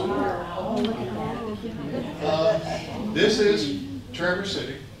 This is Traverse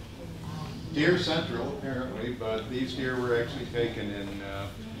City. Deer Central, apparently, but these deer were actually taken in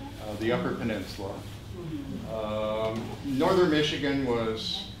the Upper Peninsula. Northern Michigan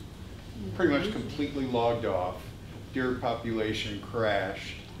was pretty much completely logged off. Deer population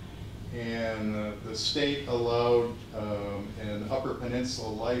crashed, and the state allowed an Upper Peninsula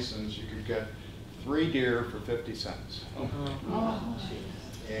license. You could get 3 deer for 50 cents.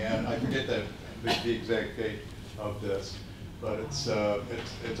 And I forget the exact date of this, but it's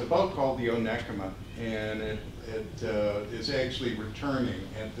a boat called the Onekama, and it is actually returning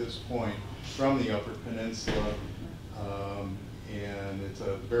at this point from the Upper Peninsula, and it's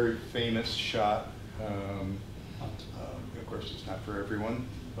a very famous shot. Of course, it's not for everyone,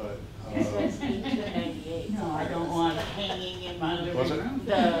 but It says 1898. No, I don't want it hanging in my living was it? room.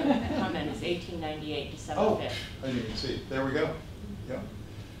 The comment is 1898, December 5th. Oh, I didn't even see. There we go. Yeah.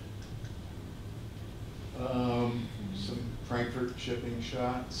 Some Frankfurt shipping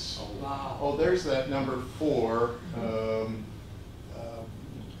shots. Oh, wow. Oh, there's that number 4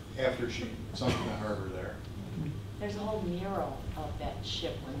 after she sunk in the harbor there. There's a whole mural of that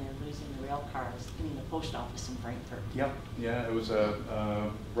ship when they're losing the rail cars in the post office in Frankfurt. Yep. Yeah, it was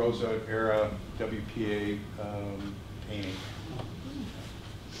a Rosa era WPA painting.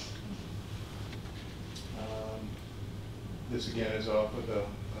 This again is off of the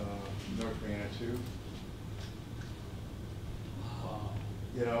North Manitou.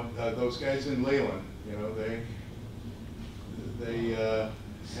 You know, those guys in Leyland, you know, they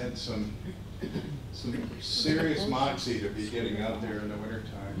had some serious moxie to be getting out there in the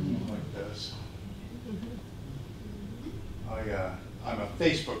wintertime like this. I'm a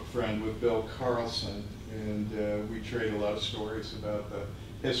Facebook friend with Bill Carlson, and we trade a lot of stories about the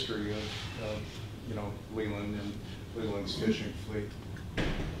history of you know, Leland and Leland's fishing fleet.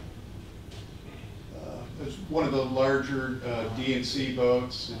 It's one of the larger D&C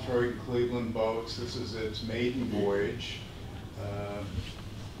boats, Detroit and Cleveland boats. This is its maiden voyage.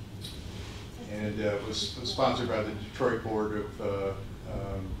 And it was sponsored by the Detroit Board of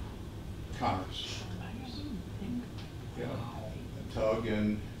Commerce. Yeah, a tug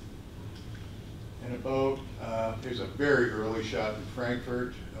and a boat. There's a very early shot in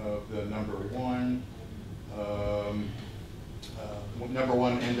Frankfurt of the number 1. Number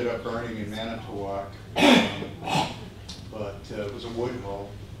 1 ended up burning in Manitowoc, but it was a wood hull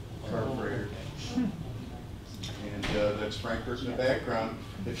car freighter. And that's Frankfurt in the background.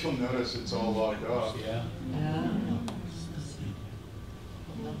 If you'll notice, it's all logged off. Yeah.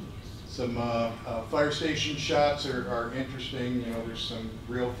 Some fire station shots are interesting. You know, there's some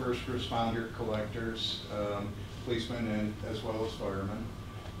real first responder collectors, policemen, and as well as firemen.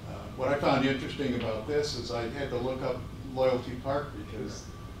 What I found interesting about this is I had to look up Loyalty Park because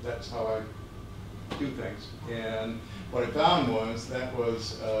that's how I do things. And what I found was that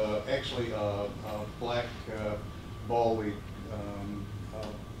was actually a black ball league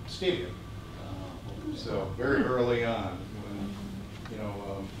stadium. So very early on, when you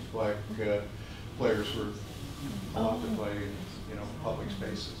know black players were allowed to play in public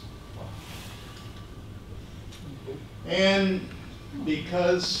spaces. And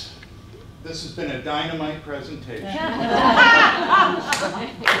because this has been a dynamite presentation.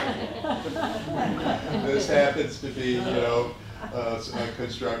 This happens to be, you know, a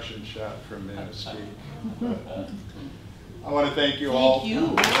construction shot from Manistee. I want to thank you all. Thank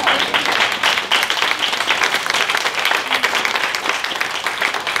you.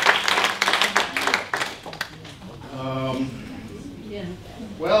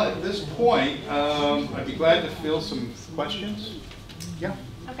 Well, at this point, I'd be glad to field some questions. Yeah.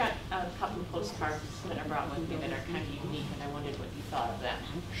 I've got a couple of postcards that I brought with me that are kind of unique, and I wondered what you thought of them.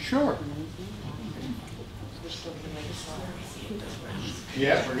 Sure. We're still in the latest one.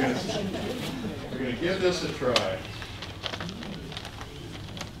 Yeah, we're gonna give this a try.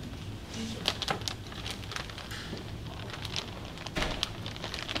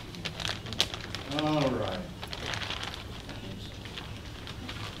 All right.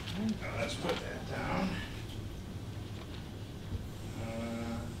 Now let's put that down.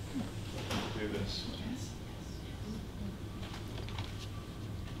 Do this.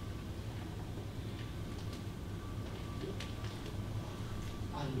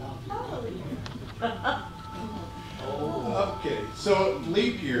 I love you. Okay, so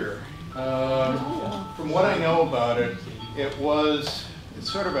leap year. From what I know about it, it's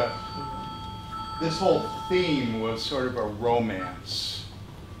sort of this whole theme was sort of a romance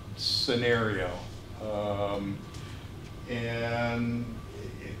scenario. And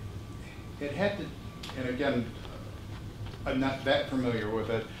it had to, and again, I'm not that familiar with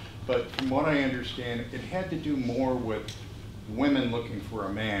it, but from what I understand, it had to do more with women looking for a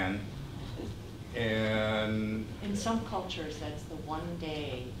man. And in some cultures, that's the one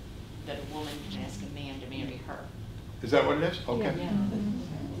day that a woman can ask a man to marry her. is that what it is? Okay.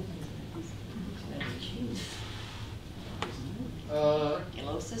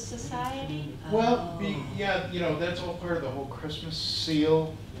 Tuberculosis Society? Well, yeah, you know, that's all part of the whole Christmas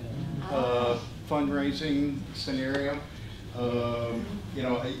seal fundraising scenario. You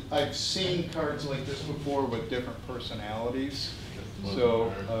know, I've seen cards like this before with different personalities.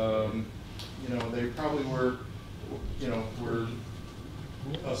 So, you know, they probably were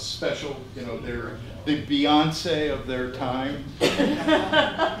a special, you know, they're the Beyonce of their time.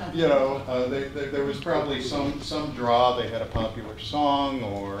 You know, there was probably some draw. They had a popular song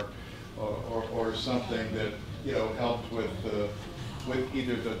or something that, you know, helped with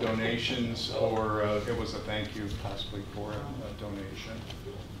either the donations or it was a thank you possibly for a donation.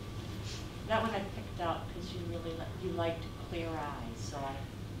 That one I picked out because you liked clear eyes, so I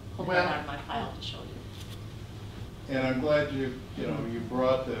pulled Well, that out of my file to show you. And I'm glad you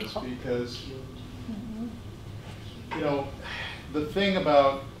brought this because, you know, the thing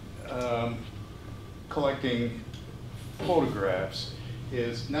about collecting photographs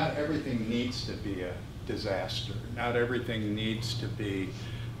is not everything needs to be a disaster. Not everything needs to be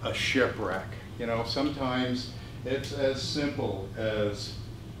a shipwreck. You know, sometimes it's as simple as,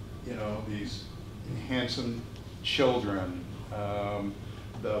 you know, these handsome children,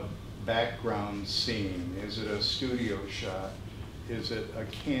 the background scene. Is it a studio shot? Is it a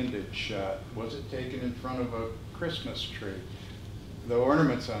candid shot? Was it taken in front of a Christmas tree? The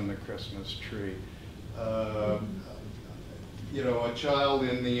ornaments on the Christmas tree. You know, a child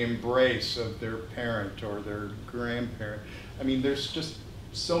in the embrace of their parent or their grandparent. I mean, there's just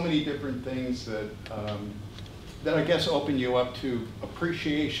so many different things that that I guess open you up to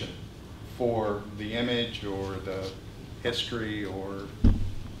appreciation for the image or the history or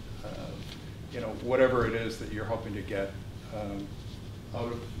you know, whatever it is that you're hoping to get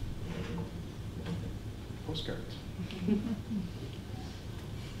out of postcards.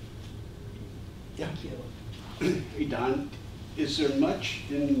 Yeah. Hey, Don, is there much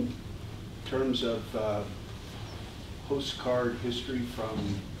in terms of postcard history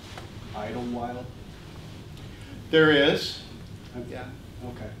from Idlewild? There is. Yeah.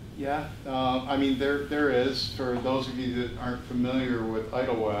 Okay. Yeah, I mean, there is. For those of you that aren't familiar with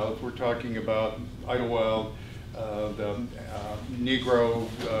Idlewild, if we're talking about Idlewild, the Negro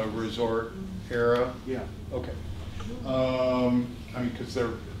resort era. Yeah. Okay. I mean, because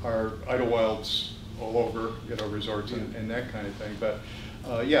there are Idlewilds all over, you know, resorts and that kind of thing. But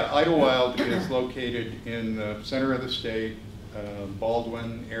yeah, Idlewild is located in the center of the state,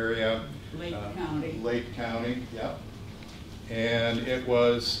 Baldwin area. Lake County. Lake County, yeah. And it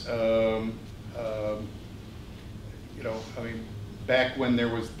was, you know, I mean, back when there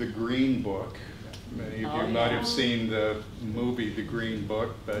was the Green Book. Many of you might have seen the movie The Green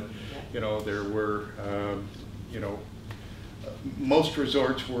Book, but, you know, there were, you know, most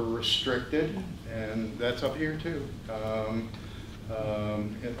resorts were restricted, and that's up here too. And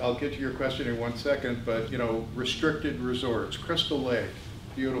I'll get to your question in 1 second, but, you know, restricted resorts, Crystal Lake,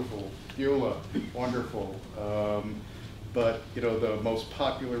 beautiful. Beulah, wonderful. But, you know, the most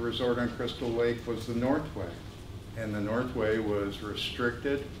popular resort on Crystal Lake was the Northway. And the Northway was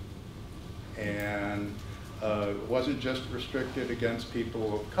restricted, and it wasn't just restricted against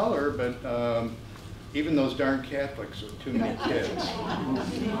people of color, but even those darn Catholics with too many kids.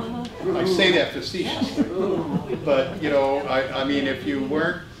 I say that facetiously. But, you know, I mean, if you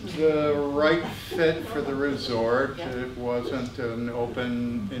weren't the right fit for the resort, it wasn't an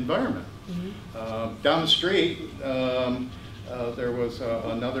open environment. Down the street, there was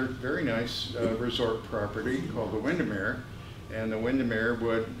another very nice resort property called the Windermere, and the Windermere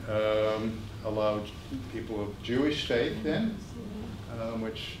would allow people of Jewish faith in,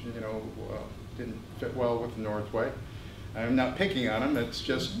 which, you know, didn't fit well with the Northway. I'm not picking on them, it's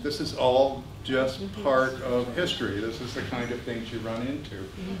just, this is all just part of history. This is the kind of things you run into.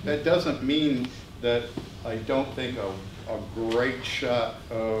 That doesn't mean that I don't think a great shot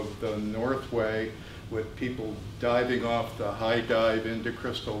of the Northway with people diving off the high dive into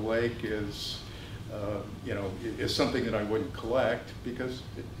Crystal Lake is, you know, is something that I wouldn't collect, because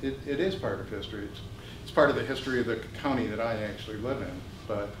it is part of history. It's part of the history of the county that I actually live in.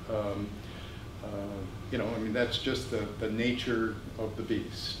 But you know, I mean, that's just the nature of the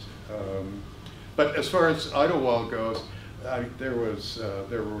beast. But as far as Idlewild goes, there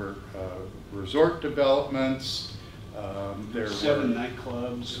were resort developments. There 7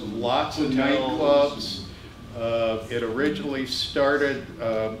 nightclubs. Lots of hotels. nightclubs. It originally started,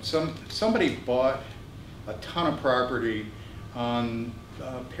 somebody bought a ton of property on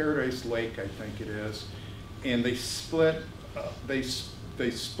Paradise Lake, I think it is, and they split, they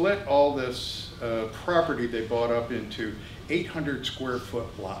split all this property they bought up into 800 square foot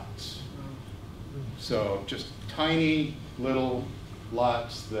lots. So just tiny little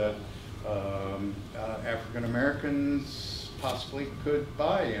lots that African Americans possibly could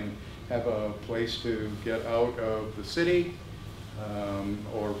buy and have a place to get out of the city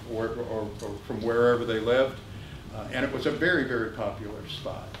or from wherever they lived. And it was a very, very popular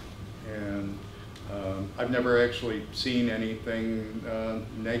spot. And I've never actually seen anything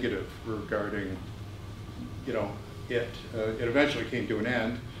negative regarding, you know, it. It eventually came to an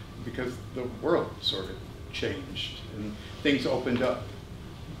end because the world sort of changed and things opened up.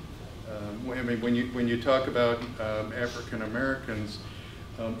 I mean, when you talk about African Americans,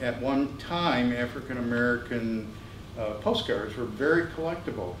 at one time African American postcards were very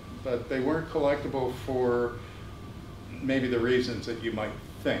collectible, but they weren't collectible for maybe the reasons that you might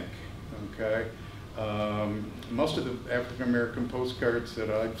think. Okay. Most of the African American postcards that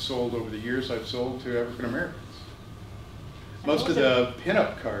I've sold over the years, I've sold to African Americans. Most of the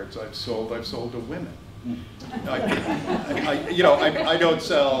pinup cards I've sold to women. You know, I don't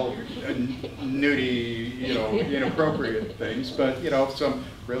sell nudie, you know, inappropriate things, but, you know, some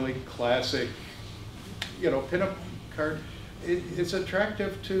really classic, you know, pinup card, it's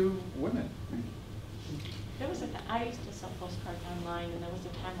attractive to women. There was I used to sell postcards online, and there was a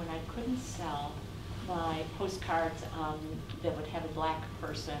time when I couldn't sell my postcards that would have a black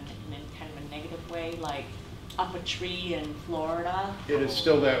person in kind of a negative way, like up a tree in Florida. It is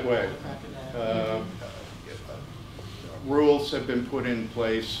still that way. Rules have been put in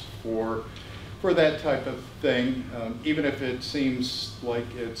place for that type of thing, even if it seems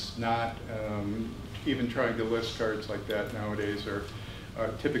like it's not. Even trying to list cards like that nowadays are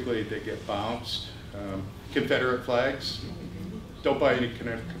typically they get bounced. Confederate flags. Don't buy any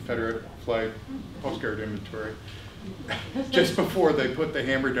Confederate flag postcard inventory. Just before they put the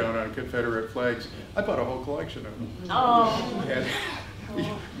hammer down on Confederate flags, I bought a whole collection of them. Oh.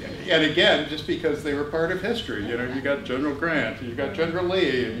 And again, just because they were part of history, you know, you got General Grant, you got General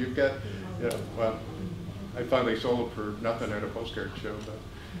Lee, and you've got, you know, well, I finally sold it for nothing at a postcard show. But.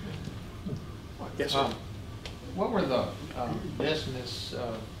 Yes, sir. What were the business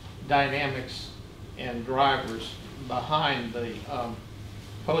dynamics and drivers behind the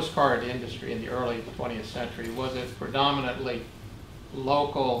postcard industry in the early 20th century? Was it predominantly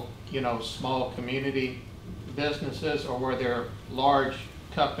local, you know, small community businesses, or were there large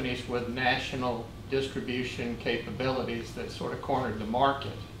companies with national distribution capabilities that sort of cornered the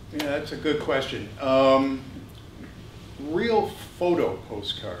market? Yeah, that's a good question. Real photo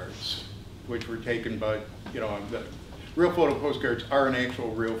postcards, which were taken by, you know, real photo postcards are an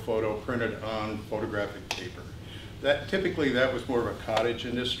actual real photo printed on photographic paper. Typically that was more of a cottage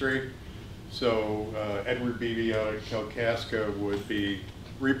industry. So Edward Beebe out of Kalkaska would be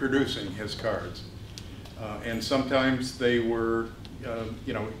reproducing his cards. And sometimes they were,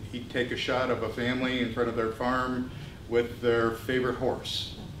 you know, he'd take a shot of a family in front of their farm with their favorite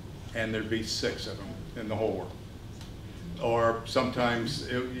horse, and there'd be 6 of them in the whole world. Or sometimes,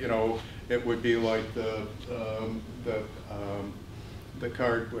 it would be like the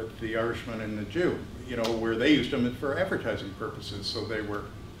card with the Irishman and the Jew, where they used them for advertising purposes, so they were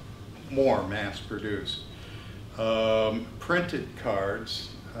more mass-produced. Printed cards.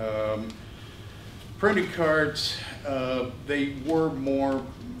 Printed cards, they were more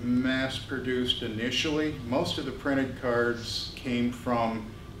mass-produced initially. Most of the printed cards came from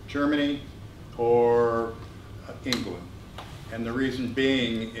Germany or England. And the reason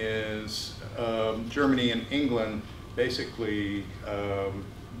being is Germany and England basically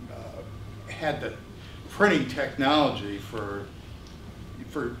had the printing technology for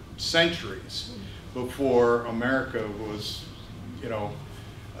centuries before America was,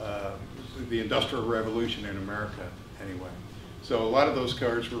 the Industrial Revolution in America anyway. So a lot of those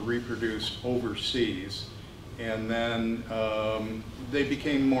cards were reproduced overseas, and then they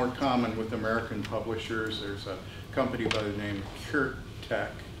became more common with American publishers. There's a company by the name of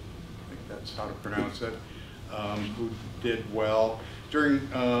Tech, I think that's how to pronounce it, who did well. During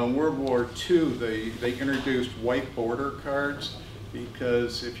World War II, they introduced white border cards,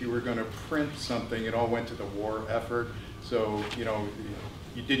 because if you were going to print something, it all went to the war effort. So,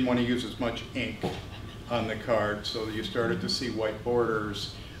 you didn't want to use as much ink on the card, so you started to see white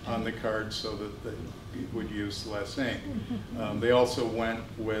borders on the card so that you would use less ink. They also went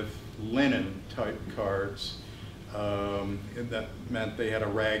with linen type cards. That meant they had a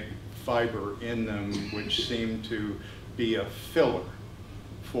rag fiber in them, which seemed to be a filler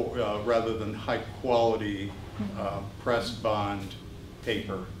for, rather than high quality pressed bond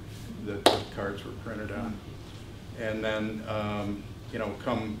paper that the cards were printed on. And then,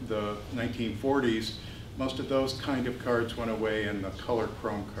 come the 1940s, most of those kind of cards went away and the color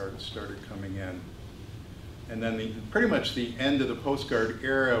chrome cards started coming in. And then pretty much the end of the postcard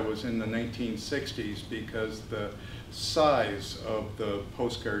era was in the 1960s, because the size of the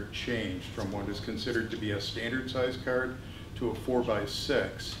postcard changed from what is considered to be a standard size card to a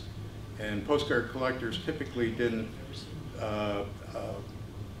 4x6. And postcard collectors typically didn't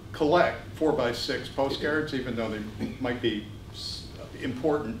collect 4x6 postcards, even though they might be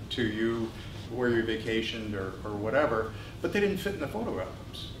important to you where you vacationed or whatever, but they didn't fit in the photo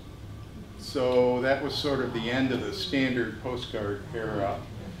albums. So that was sort of the end of the standard postcard era.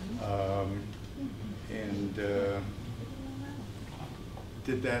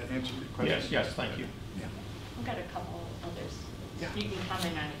 Did that answer your question? Yes, thank you. Yeah. I've got a couple others. Yeah. You can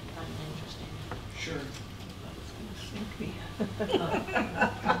comment on it if you find it interesting. Sure.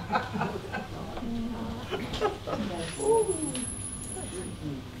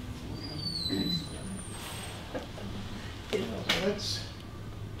 That's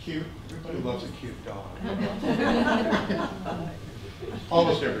cute. Everybody loves a cute dog.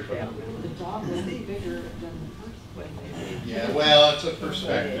 Almost everybody. The dog was bigger than the person. Yeah, well, it's a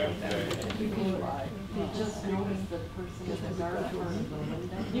perspective thing. They just noticed the person with the dark person.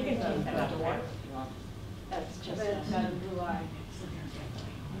 You can keep that out if you want. That's just got a blue eye.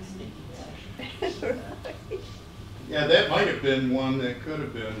 Yeah, that might have been one that could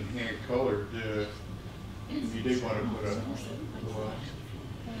have been hand colored. If you did want to put a blue eye.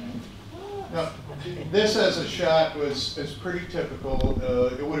 Now, this as a shot is pretty typical.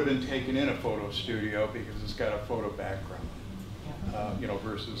 It would have been taken in a photo studio because it's got a photo background,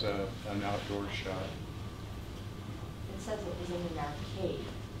 versus an outdoor shot. It says it was in an arcade.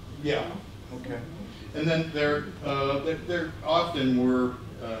 Yeah. Okay. And then there often were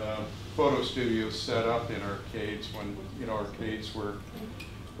photo studios set up in arcades when arcades were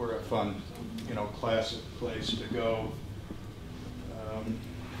a fun classic place to go. There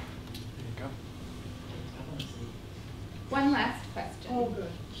you go. One last question. Oh,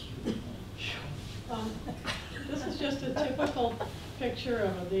 good. This is just a typical picture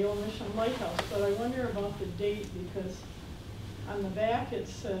of the Old Mission Lighthouse, but I wonder about the date, because on the back it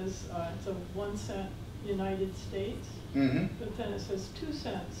says it's a 1 cent United States, but then it says 2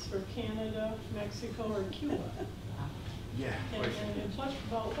 cents for Canada, Mexico, or Cuba. Yeah. And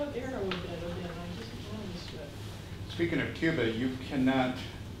about what era would that have been? I just noticed it. Speaking of Cuba, you cannot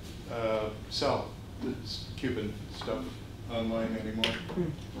sell this Cuban stuff online anymore.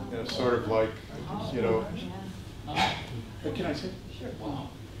 It's sort of like, what can I say? Sure.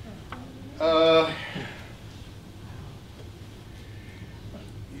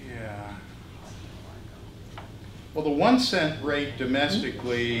 Yeah. Well, the 1 cent rate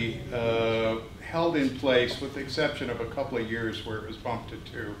domestically held in place, with the exception of a couple of years where it was bumped to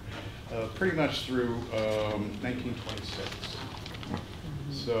 2, pretty much through 1926.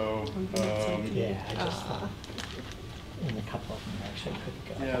 So, Yeah, I just thought in a couple of them actually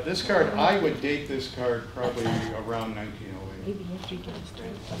could go. Yeah, this card, I would date this card probably around 1908.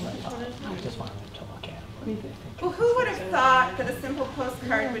 Well, who would have thought that a simple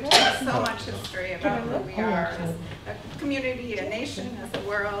postcard would tell so much history about who we are as a community, a nation, as a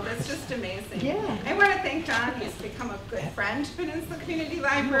world? It's just amazing. I want to thank Don, who's become a good friend to Peninsula Community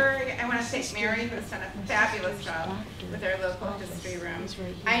Library. I want to thank Mary, who's done a fabulous job with our local history room.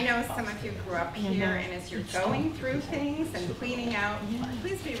 I know some of you grew up here, and as you're going through things and cleaning out,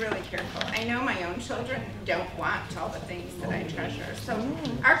 please be really careful. I know my own children don't want all the things that I treasure. So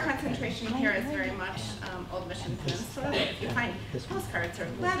our concentration here is very much Old Mission Peninsula. If you find postcards or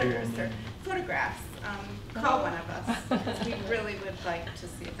letters or photographs, call one of us, because we really would like to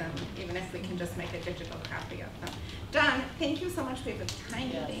see them, even if we can just make a digital copy of them. Don, thank you so much. We have a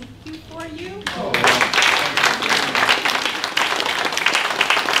tiny thank you for you.